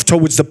move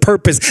towards the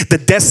purpose, the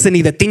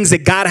destiny, the things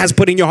that God has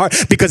put in your heart,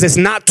 because it's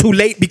not too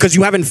late, because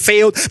you haven't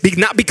failed,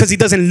 not because he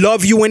doesn't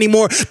love you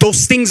anymore.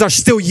 Those things are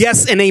still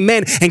yes and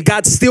amen, and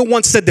God still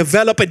wants to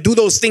develop and do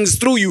those things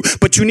through you,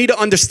 but you need to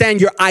understand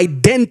your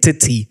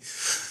identity.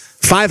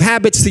 5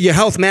 habits to your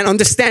health, man.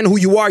 Understand who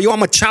you are. Yo,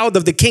 I'm a child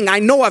of the King. I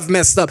know I've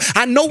messed up.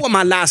 I know what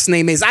my last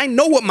name is. I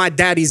know what my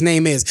daddy's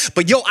name is,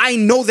 but yo, I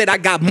know that I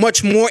got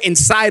much more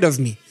inside of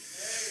me.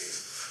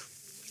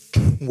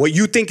 What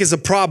you think is a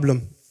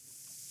problem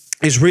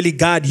is really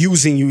God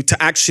using you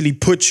to actually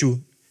put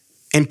you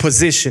in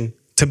position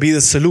to be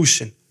the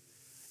solution.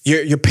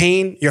 Your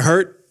pain, your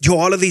hurt, yo,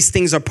 all of these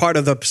things are part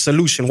of the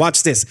solution.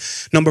 Watch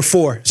this. Number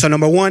 4. So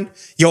number 1,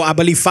 yo, I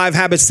believe 5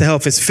 habits to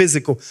health is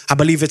physical. I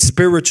believe it's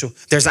spiritual.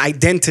 There's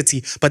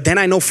identity. But then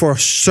I know for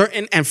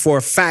certain and for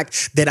a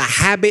fact that a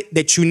habit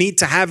that you need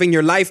to have in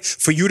your life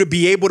for you to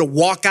be able to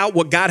walk out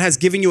what God has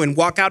given you and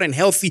walk out and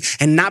healthy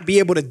and not be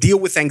able to deal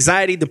with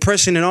anxiety,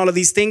 depression, and all of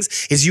these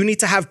things is you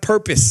need to have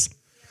purpose.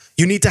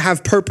 You need to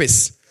have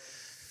purpose.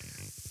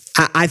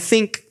 I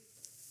think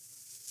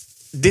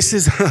this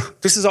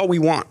is all we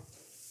want.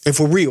 If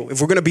we're real,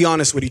 if we're going to be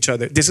honest with each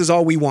other, this is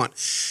all we want.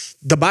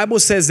 The Bible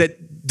says that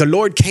the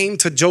Lord came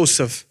to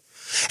Joseph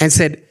and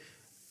said,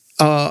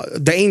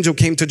 the angel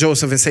came to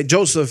Joseph and said,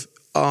 Joseph,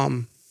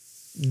 don't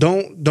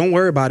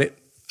worry about it.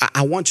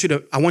 I want you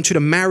to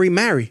marry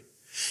Mary.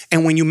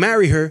 And when you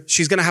marry her,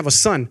 she's going to have a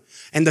son.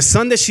 And the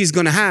son that she's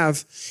going to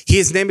have,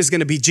 his name is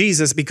going to be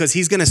Jesus, because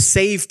he's going to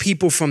save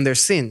people from their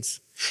sins.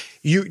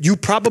 You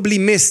probably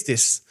missed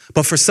this,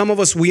 but for some of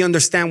us, we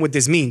understand what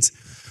this means.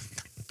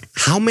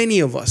 How many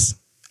of us,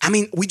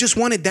 we just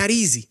want it that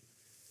easy.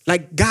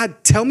 Like,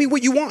 God, tell me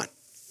what you want.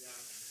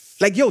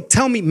 Like, yo,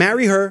 tell me,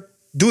 marry her,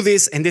 do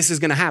this, and this is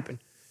going to happen.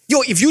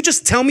 Yo, if you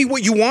just tell me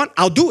what you want,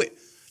 I'll do it.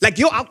 Like,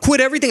 yo, I'll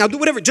quit everything. I'll do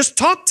whatever. Just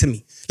talk to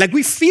me. Like,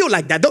 we feel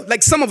like that.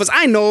 Like some of us,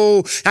 I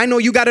know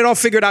you got it all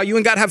figured out. You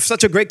and God have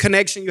such a great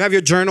connection. You have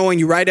your journal and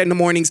you write it in the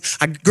mornings.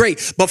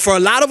 Great. But for a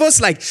lot of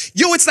us,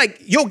 it's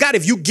like, yo, God,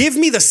 if you give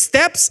me the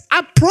steps,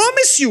 I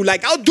promise you,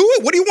 I'll do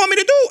it. What do you want me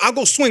to do? I'll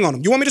go swing on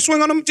him. You want me to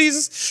swing on him,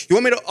 Jesus? You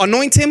want me to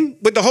anoint him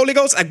with the Holy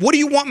Ghost? Like, what do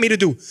you want me to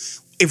do?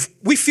 If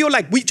we feel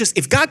like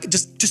if God could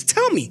just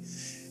tell me.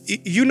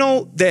 You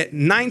know that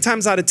 9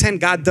 times out of 10,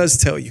 God does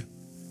tell you.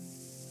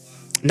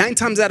 9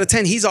 times out of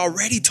 10, he's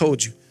already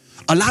told you.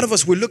 A lot of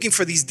us, we're looking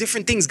for these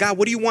different things. God,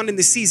 what do you want in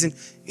this season?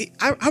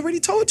 I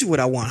already told you what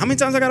I want. How many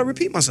times I got to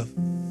repeat myself?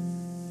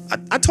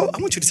 I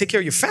want you to take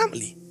care of your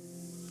family.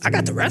 I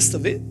got the rest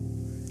of it.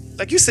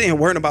 Like, you're saying,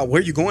 worrying about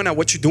where you're going and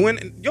what you're doing.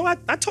 And yo, I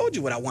told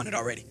you what I wanted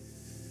already.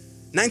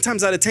 9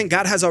 times out of 10,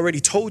 God has already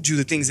told you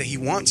the things that he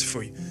wants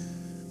for you.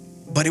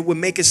 But it would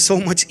make it so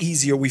much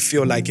easier, we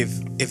feel like,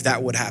 if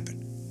that would happen.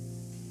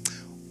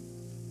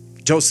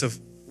 Joseph,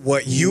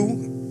 what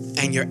you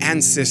and your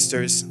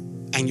ancestors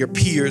and your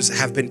peers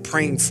have been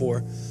praying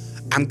for,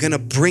 I'm going to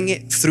bring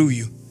it through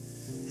you.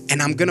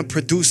 And I'm going to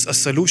produce a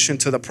solution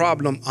to the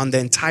problem on the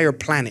entire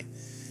planet.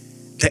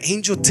 The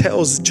angel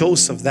tells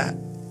Joseph that.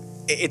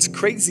 It's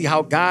crazy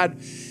how God,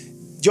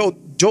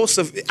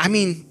 Joseph,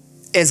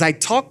 as I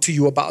talk to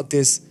you about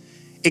this,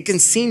 it can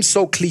seem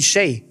so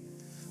cliche.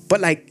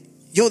 But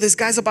this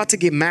guy's about to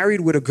get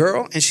married with a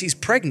girl and she's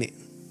pregnant.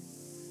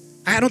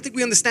 I don't think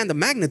we understand the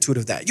magnitude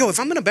of that. Yo, if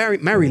I'm going to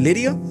marry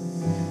Lydia,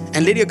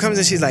 and Lydia comes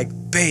and she's like,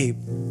 babe,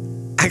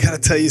 I got to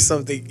tell you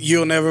something.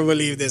 You'll never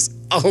believe this.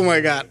 Oh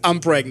my God, I'm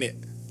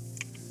pregnant.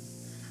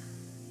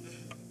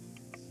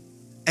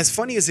 As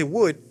funny as it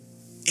would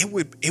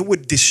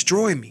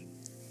destroy me.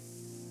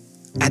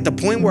 At the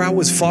point where I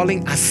was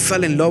falling, I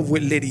fell in love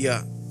with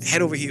Lydia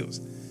head over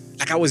heels.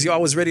 I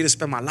was ready to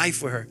spend my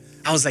life with her.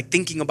 I was like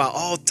thinking about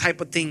all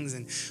type of things,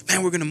 and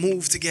man, we're gonna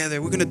move together.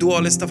 We're gonna do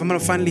all this stuff. I'm gonna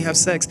finally have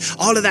sex.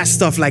 All of that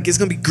stuff, like it's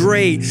gonna be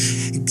great.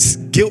 It's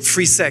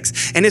guilt-free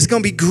sex, and it's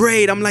gonna be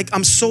great.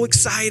 I'm so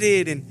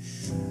excited.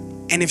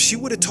 And if she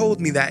would have told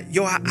me that,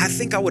 I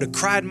think I would have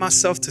cried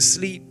myself to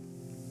sleep.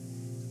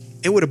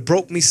 It would have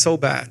broke me so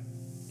bad.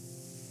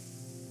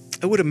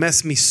 It would have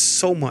messed me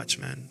so much,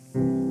 man.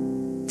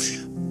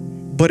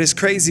 But it's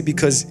crazy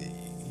because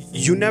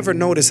you never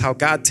notice how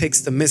God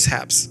takes the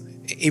mishaps,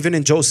 even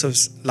in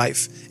Joseph's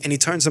life, and he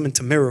turns them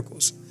into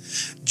miracles.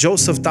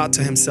 Joseph thought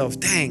to himself,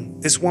 dang,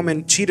 this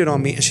woman cheated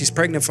on me and she's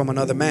pregnant from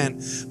another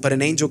man. But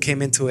an angel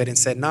came into it and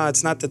said, nah,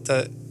 it's not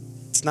that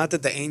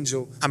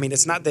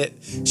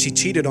she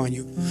cheated on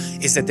you.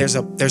 It's that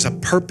there's a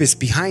purpose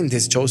behind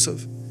this,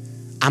 Joseph.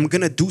 I'm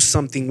going to do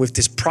something with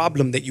this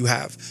problem that you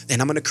have,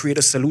 and I'm going to create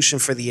a solution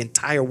for the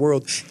entire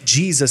world.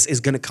 Jesus is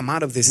going to come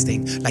out of this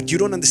thing. Like, you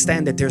don't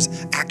understand that there's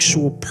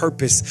actual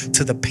purpose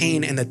to the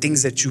pain and the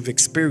things that you've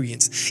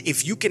experienced.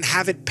 If you can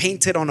have it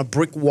painted on a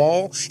brick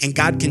wall and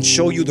God can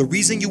show you the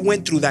reason you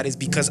went through that is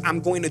because I'm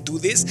going to do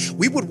this,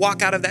 we would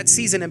walk out of that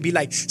season and be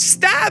like,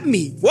 stab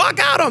me, walk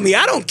out on me,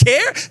 I don't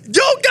care.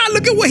 Yo, God,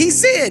 look at what he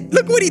said.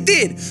 Look what he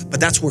did. But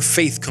that's where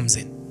faith comes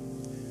in.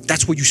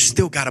 That's where you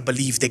still got to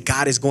believe that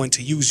God is going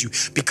to use you.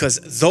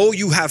 Because though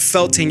you have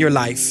felt in your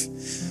life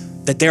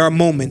that there are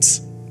moments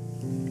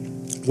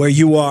where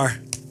you are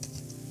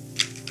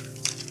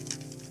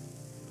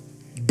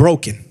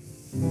broken,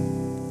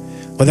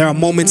 or there are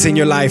moments in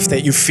your life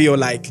that you feel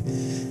like,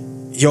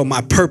 yo,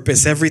 my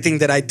purpose, everything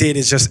that I did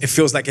it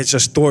feels like it's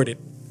just thwarted.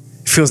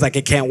 It feels like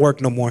it can't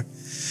work no more.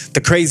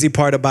 The crazy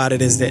part about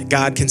it is that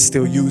God can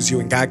still use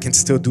you and God can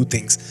still do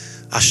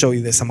things. I'll show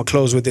you this. I'm going to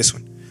close with this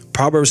one.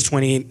 Proverbs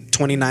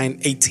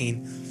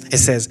 29:18, it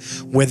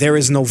says, where there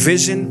is no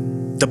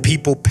vision, the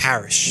people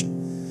perish.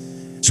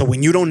 So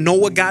when you don't know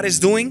what God is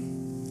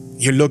doing,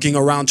 you're looking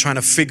around trying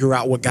to figure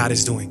out what God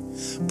is doing.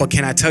 But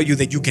can I tell you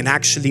that you can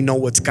actually know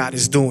what God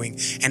is doing?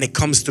 And it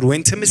comes through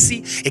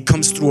intimacy. It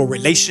comes through a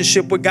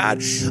relationship with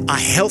God. A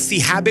healthy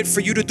habit for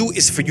you to do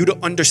is for you to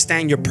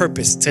understand your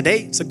purpose.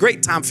 Today, it's a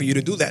great time for you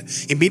to do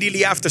that.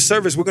 Immediately after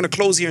service, we're going to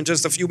close here in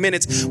just a few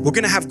minutes. We're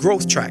going to have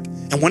growth track.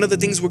 And one of the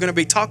things we're going to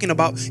be talking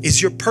about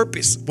is your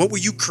purpose. What were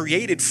you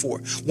created for?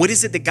 What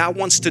is it that God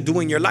wants to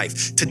do in your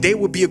life? Today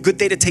would be a good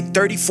day to take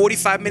 30,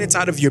 45 minutes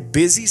out of your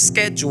busy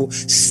schedule,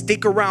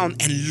 stick around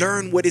and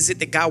learn what is it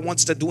that God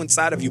wants to do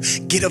inside of you.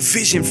 Get a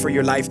vision for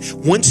your life.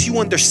 Once you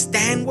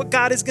understand what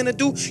God is going to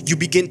do, you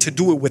begin to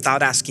do it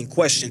without asking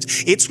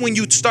questions. It's when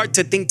you start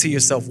to think to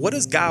yourself, what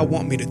does God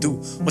want me to do?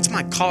 What's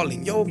my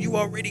calling? Yo, you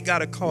already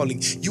got a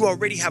calling. You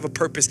already have a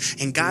purpose.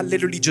 And God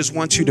literally just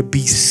wants you to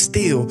be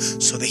still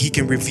so that he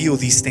can reveal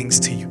these things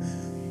to you.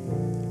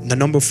 The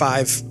number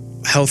 5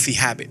 healthy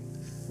habit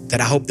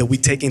that I hope that we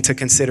take into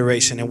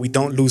consideration and we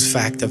don't lose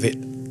fact of it.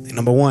 And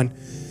number 1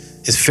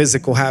 is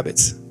physical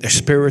habits. There's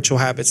spiritual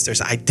habits.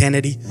 There's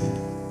identity.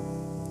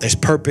 There's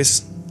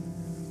purpose.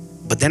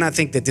 But then I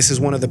think that this is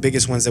one of the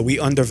biggest ones that we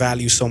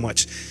undervalue so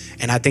much.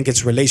 And I think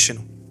it's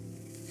relational.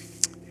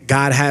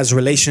 God has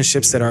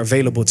relationships that are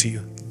available to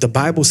you. The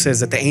Bible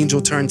says that the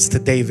angel turns to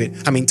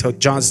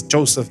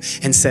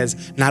Joseph and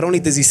says, not only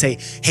does he say,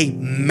 hey,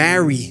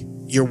 marry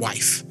your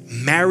wife.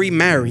 Marry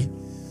Mary.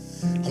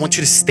 I want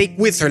you to stay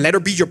with her. Let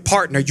her be your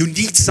partner. You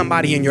need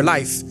somebody in your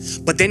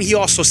life. But then he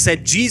also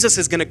said Jesus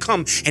is going to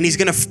come and he's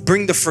going to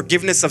bring the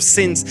forgiveness of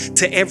sins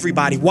to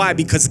everybody. Why?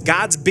 Because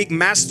God's big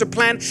master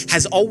plan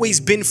has always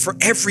been for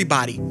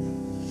everybody.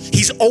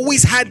 He's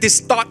always had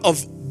this thought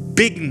of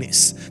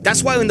bigness.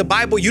 That's why in the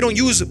Bible, you don't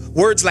use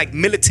words like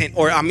militant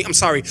or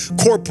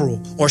corporal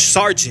or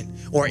sergeant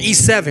or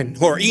E7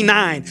 or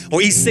E9 or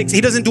E6. He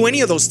doesn't do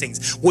any of those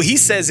things. What he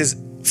says is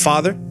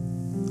father,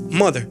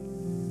 mother,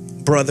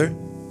 brother,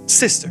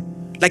 sister.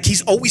 Like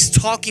he's always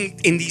talking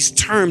in these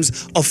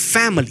terms of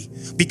family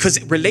because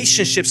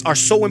relationships are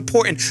so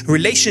important.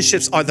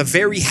 Relationships are the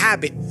very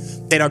habit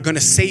that are going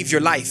to save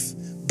your life.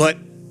 But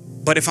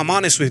if I'm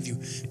honest with you,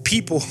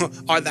 people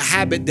are the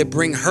habit that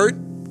bring hurt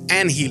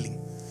and healing.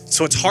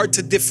 So it's hard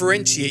to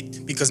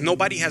differentiate because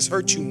nobody has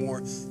hurt you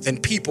more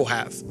than people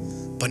have.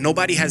 But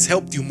nobody has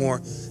helped you more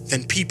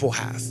than people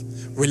have.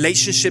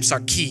 Relationships are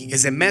key.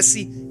 Is it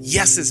messy?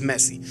 Yes, it's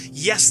messy.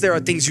 Yes, there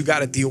are things you got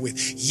to deal with.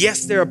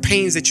 Yes, there are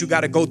pains that you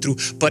got to go through.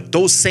 But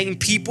those same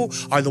people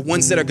are the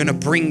ones that are going to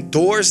bring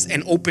doors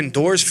and open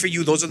doors for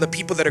you. Those are the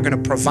people that are going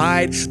to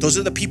provide. Those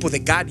are the people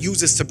that God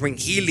uses to bring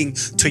healing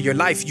to your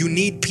life. You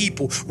need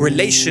people.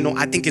 Relational,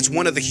 I think it's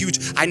one of the huge.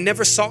 I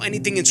never saw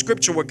anything in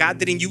scripture where God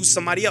didn't use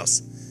somebody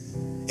else.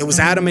 It was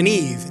Adam and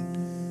Eve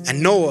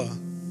and Noah.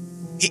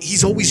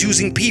 He's always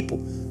using people.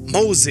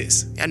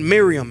 Moses and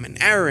Miriam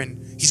and Aaron.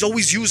 He's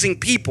always using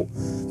people.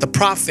 The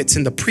prophets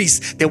and the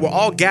priests, they were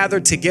all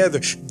gathered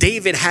together.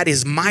 David had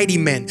his mighty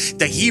men,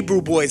 the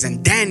Hebrew boys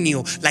and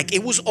Daniel. Like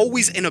it was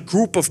always in a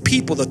group of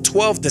people, the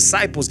 12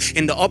 disciples.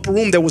 In the upper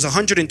room, there was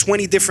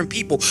 120 different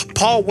people.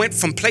 Paul went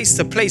from place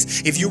to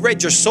place. If you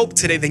read your soap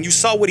today, then you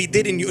saw what he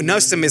did in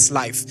Onesimus'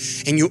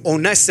 life.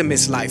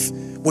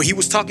 where he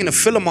was talking to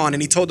Philemon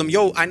and he told him,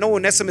 yo, I know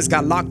Onesimus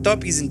got locked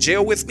up. He's in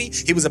jail with me.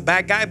 He was a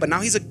bad guy, but now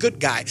he's a good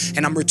guy.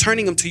 And I'm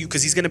returning him to you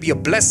because he's going to be a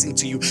blessing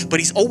to you. But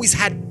he's always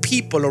had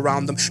people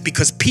around him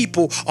because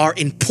people are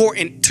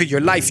important to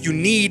your life. You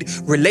need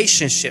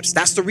relationships.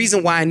 That's the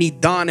reason why I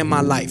need Don in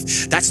my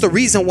life. That's the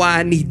reason why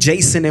I need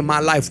Jason in my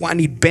life, why I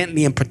need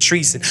Bentley and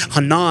Patrice and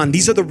Hanan.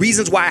 These are the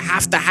reasons why I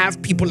have to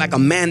have people like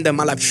Amanda in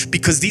my life,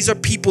 because these are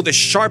people that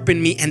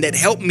sharpen me and that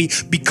help me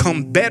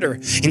become better.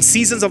 In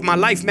seasons of my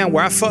life, man,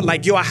 where I felt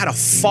like, yo, I had a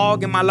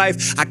fog in my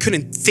life. I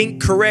couldn't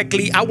think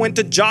correctly. I went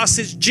to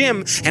Josh's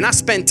gym and I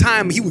spent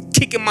time. He was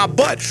kicking my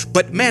butt.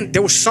 But man,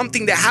 there was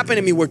something that happened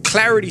to me where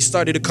clarity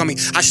started to come in.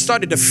 I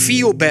started to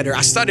feel better.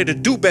 I started to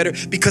do better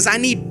because I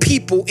need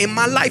people in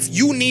my life.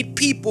 You need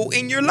people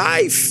in your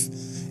life.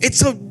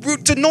 It's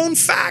a known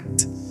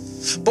fact.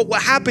 But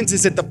what happens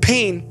is that the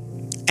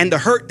pain and the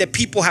hurt that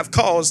people have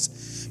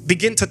caused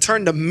begin to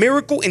turn the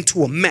miracle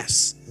into a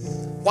mess.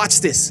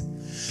 Watch this.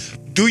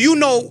 Do you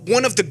know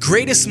one of the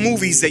greatest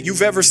movies that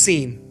you've ever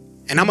seen?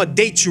 And I'm gonna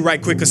date you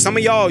right quick because some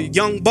of y'all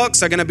young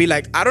bucks are gonna be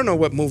like, I don't know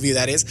what movie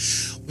that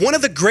is. One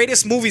of the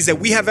greatest movies that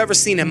we have ever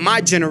seen in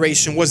my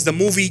generation was the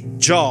movie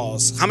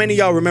Jaws. How many of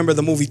y'all remember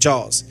the movie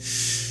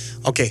Jaws?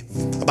 Okay,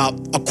 about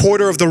a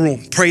quarter of the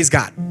room. Praise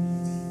God.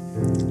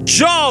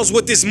 Jaws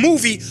was this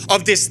movie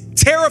of this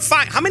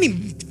terrifying, how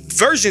many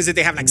versions did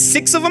they have? Like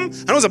 6 of them?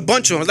 I know it was a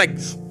bunch of them. It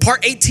was like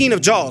part 18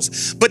 of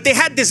Jaws. But they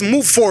had this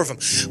movie, 4 of them.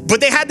 But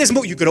they had this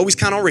movie, you could always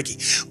count on Ricky.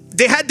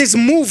 They had this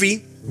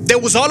movie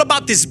that was all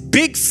about this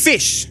big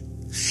fish.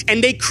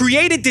 And they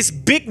created this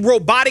big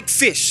robotic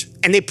fish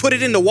and they put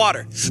it in the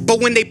water. But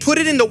when they put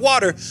it in the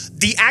water,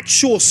 the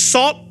actual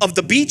salt of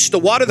the beach, the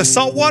water, the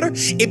salt water,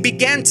 it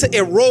began to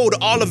erode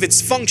all of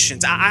its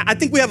functions. I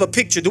think we have a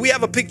picture. Do we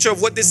have a picture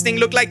of what this thing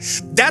looked like?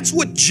 That's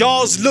what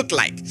Jaws looked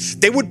like.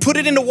 They would put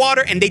it in the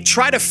water and they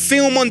try to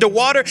film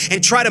underwater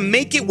and try to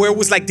make it where it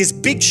was like this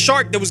big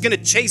shark that was going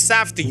to chase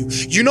after you.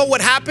 You know what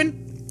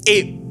happened?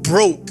 It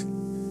broke.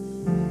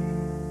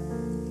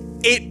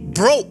 It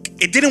broke.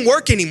 It didn't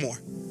work anymore.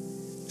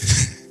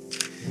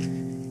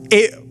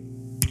 It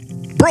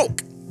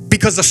broke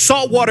because the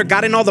salt water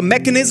got in all the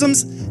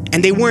mechanisms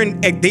and they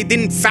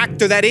didn't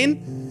factor that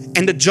in,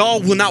 and the jaw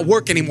will not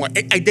work anymore.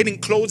 It didn't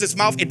close its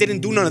mouth. It didn't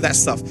do none of that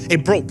stuff.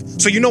 It broke.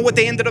 So you know what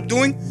they ended up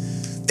doing?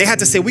 They had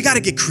to say, we got to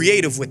get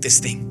creative with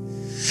this thing.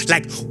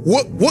 Like,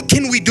 what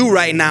can we do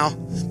right now?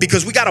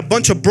 Because we got a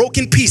bunch of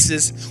broken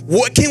pieces.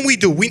 What can we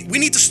do? We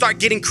need to start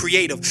getting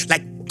creative.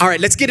 Like, all right,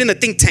 let's get in a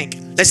think tank.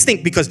 Let's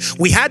think, because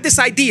we had this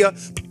idea,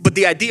 but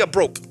the idea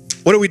broke.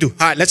 What do? All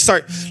right, let's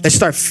start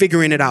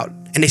figuring it out.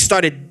 And they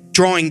started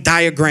drawing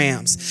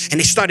diagrams and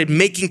they started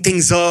making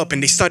things up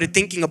and they started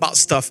thinking about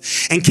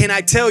stuff. And can I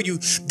tell you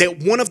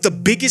that one of the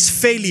biggest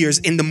failures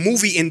in the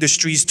movie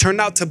industries turned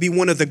out to be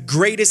one of the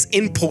greatest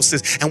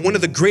impulses and one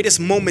of the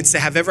greatest moments that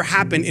have ever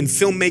happened in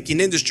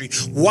filmmaking industry.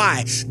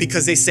 Why?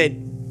 Because they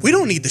said, we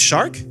don't need the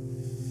shark.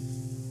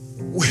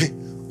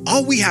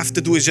 All we have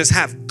to do is just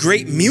have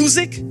great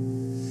music,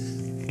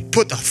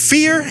 put the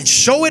fear and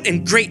show it,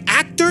 and great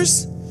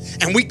actors.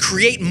 And we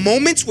create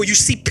moments where you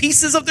see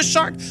pieces of the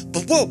shark.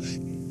 But whoa,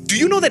 do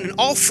you know that in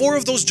all 4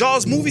 of those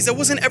Jaws movies, there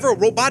wasn't ever a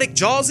robotic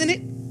Jaws in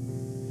it?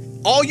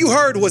 All you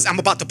heard was, I'm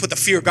about to put the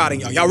fear of God in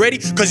y'all. Y'all ready?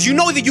 Because you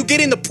know that you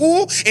get in the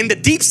pool, in the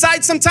deep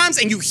side sometimes,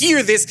 and you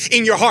hear this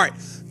in your heart.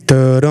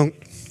 Da-dunk.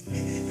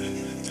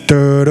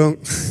 Da-dunk.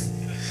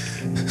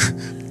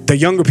 The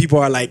younger people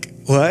are like,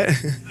 what?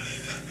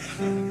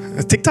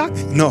 TikTok?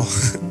 No.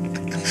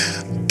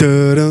 You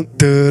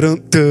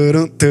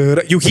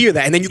hear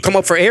that and then you come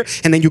up for air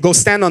and then you go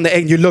stand on the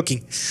egg and you're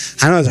looking.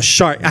 I know there's a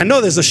shark. I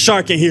know there's a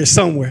shark in here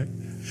somewhere.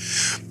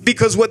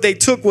 Because what they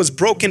took was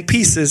broken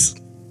pieces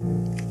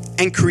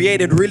and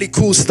created really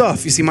cool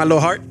stuff. You see my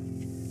little heart?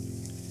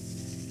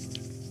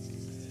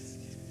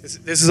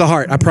 This is a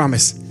heart, I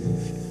promise.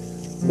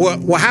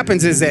 What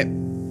happens is that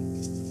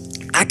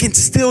I can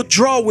still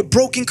draw with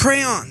broken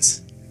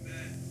crayons.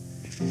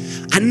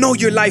 I know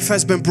your life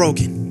has been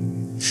broken.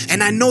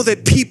 And I know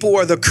that people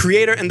are the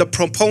creator and the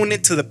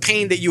proponent to the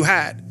pain that you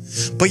had.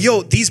 But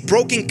yo, these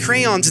broken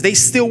crayons, they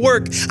still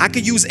work. I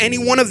could use any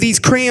one of these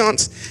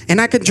crayons and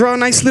I could draw a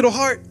nice little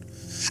heart.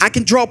 I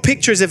can draw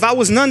pictures. If I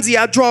was Nunzi,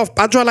 I'd draw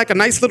like a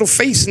nice little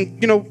face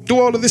and, do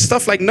all of this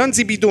stuff like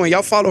Nunzi be doing.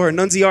 Y'all follow her,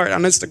 Nunzi Art,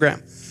 on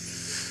Instagram.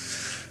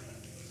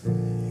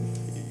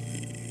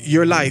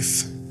 Your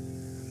life,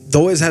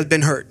 though it has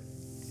been hurt,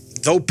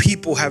 though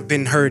people have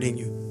been hurting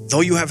you,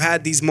 though you have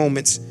had these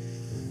moments,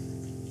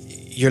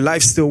 your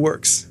life still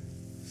works.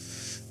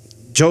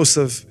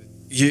 Joseph,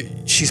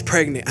 she's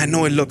pregnant. I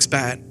know it looks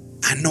bad.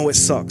 I know it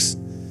sucks.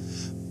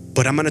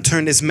 But I'm going to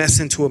turn this mess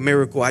into a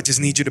miracle. I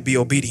just need you to be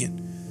obedient.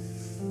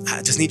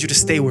 I just need you to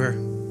stay with her.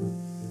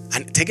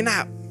 And take a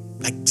nap.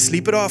 Like,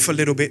 sleep it off a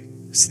little bit.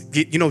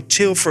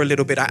 chill for a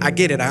little bit. I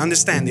get it. I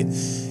understand it.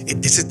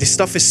 This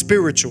stuff is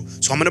spiritual.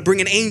 So I'm going to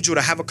bring an angel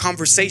to have a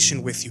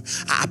conversation with you.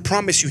 I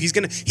promise you, he's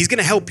going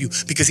to help you,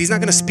 because he's not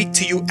going to speak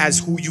to you as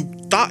who you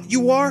thought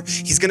you are.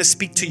 He's going to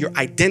speak to your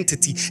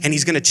identity, and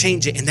he's going to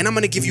change it. And then I'm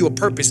going to give you a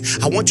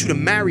purpose. I want you to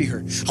marry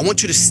her. I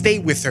want you to stay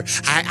with her.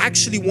 I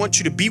actually want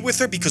you to be with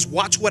her, because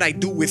watch what I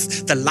do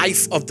with the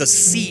life of the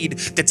seed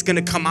that's going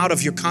to come out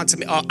of your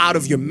out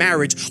of your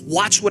marriage.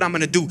 Watch what I'm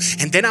going to do.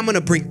 And then I'm going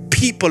to bring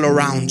people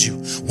around you.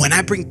 When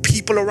I bring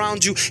people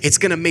around you, it's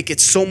going to make it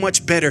so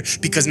much better,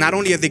 because not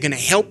only are they going to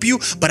help you,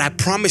 but I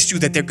promise you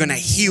that they're going to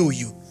heal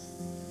you.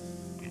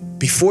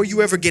 Before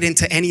you ever get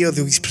into any of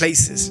these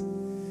places,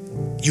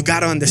 you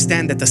got to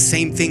understand that the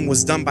same thing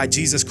was done by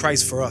Jesus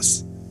Christ for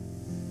us,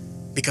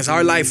 because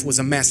our life was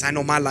a mess. I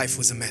know my life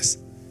was a mess,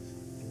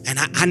 and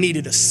I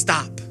needed to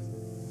stop,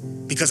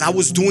 because I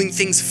was doing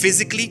things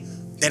physically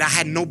that I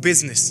had no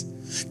business,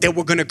 that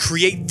were going to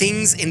create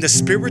things in the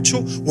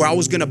spiritual where I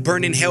was going to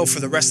burn in hell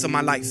for the rest of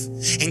my life.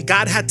 And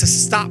God had to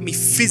stop me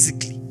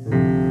physically.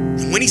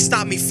 And when he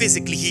stopped me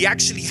physically, he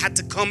actually had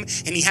to come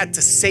and he had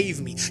to save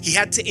me. He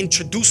had to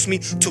introduce me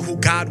to who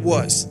God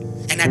was.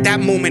 And at that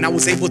moment, I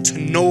was able to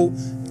know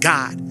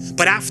God.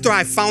 But after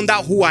I found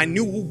out who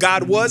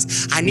God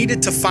was, I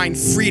needed to find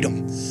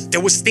freedom.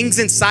 There was things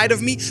inside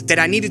of me that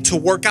I needed to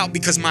work out,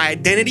 because my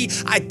identity,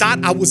 I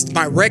thought I was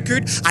my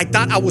record. I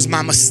thought I was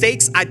my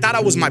mistakes. I thought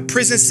I was my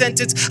prison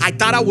sentence. I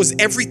thought I was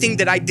everything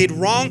that I did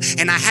wrong.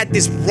 And I had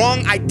this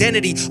wrong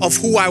identity of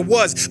who I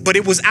was. But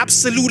it was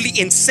absolutely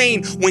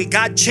insane. When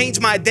God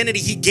changed my identity,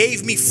 he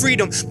gave me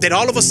freedom, that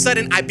all of a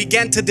sudden I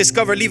began to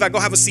discover, Levi, go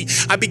have a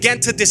seat. I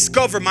began to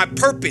discover my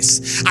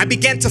purpose. I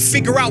began to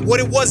figure out what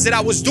it was that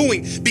I was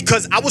doing,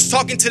 because I was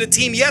talking to the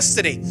team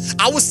yesterday.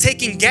 I was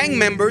taking gang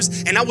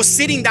members and I was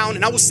sitting down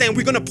and I was saying,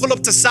 we're going to pull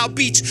up to South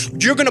Beach.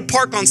 You're going to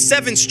park on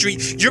 7th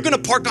Street. You're going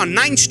to park on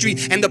 9th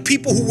Street. And the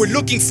people who we're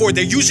looking for,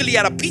 they're usually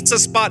at a pizza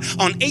spot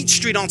on 8th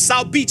Street on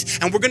South Beach.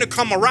 And we're going to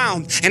come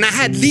around. And I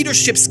had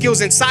leadership skills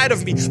inside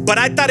of me, but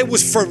I thought it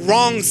was for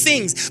wrong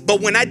things.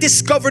 But when I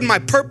discovered my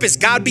purpose,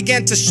 God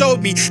began to show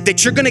me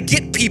that you're going to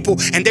get people,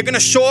 and they're going to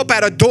show up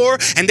at a door,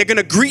 and they're going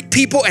to greet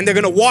people, and they're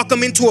going to walk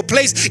them into a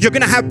place. You're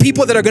going to have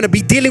people that are going to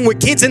be dealing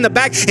with kids in the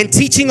back and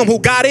teaching them who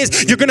God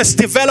is. You're going to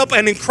develop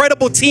an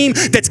incredible team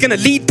that's going to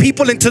lead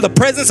people into the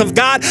presence of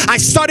God. I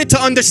started to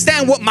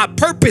understand what my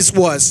purpose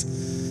was.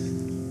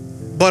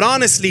 But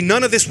honestly,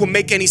 none of this would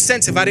make any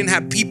sense if I didn't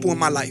have people in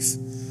my life.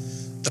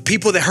 The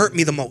people that hurt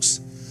me the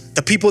most.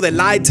 The people that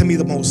lied to me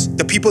the most.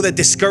 The people that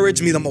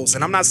discouraged me the most.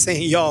 And I'm not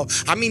saying y'all,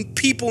 I mean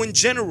people in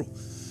general.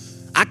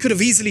 I could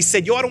have easily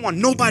said, I don't want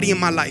nobody in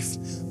my life.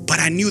 But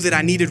I knew that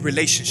I needed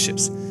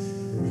relationships.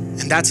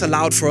 And that's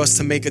allowed for us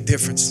to make a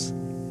difference.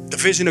 The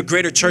vision of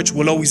Greater Church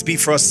will always be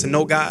for us to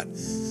know God,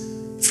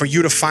 for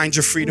you to find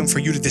your freedom, for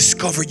you to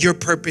discover your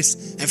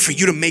purpose, and for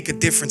you to make a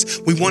difference.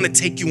 We want to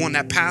take you on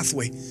that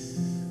pathway.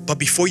 But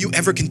before you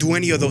ever can do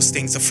any of those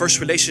things, the first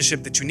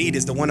relationship that you need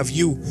is the one of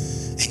you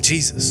and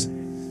Jesus.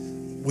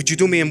 Would you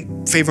do me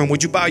a favor, and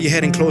would you bow your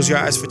head and close your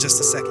eyes for just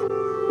a second?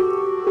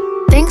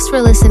 Thanks for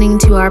listening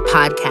to our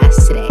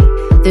podcast today.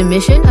 The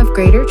mission of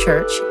Greater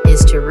Church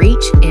is to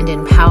reach and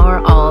empower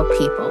all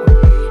people.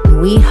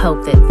 We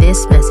hope that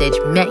this message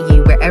met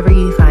you wherever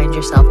you find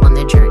yourself on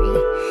the journey.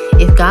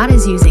 If God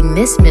is using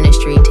this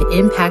ministry to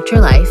impact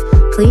your life,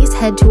 please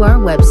head to our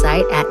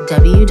website at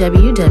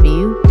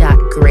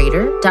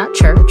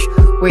www.greater.church,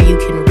 where you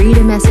can read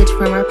a message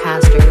from our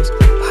pastors,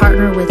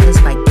 partner with us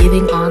by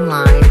giving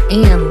online,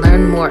 and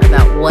learn more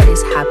about what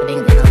is happening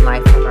in the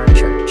life of our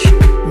church.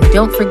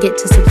 Don't forget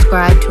to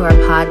subscribe to our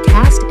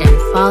podcast and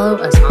follow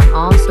us on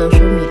all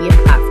social media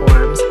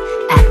platforms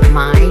at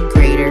My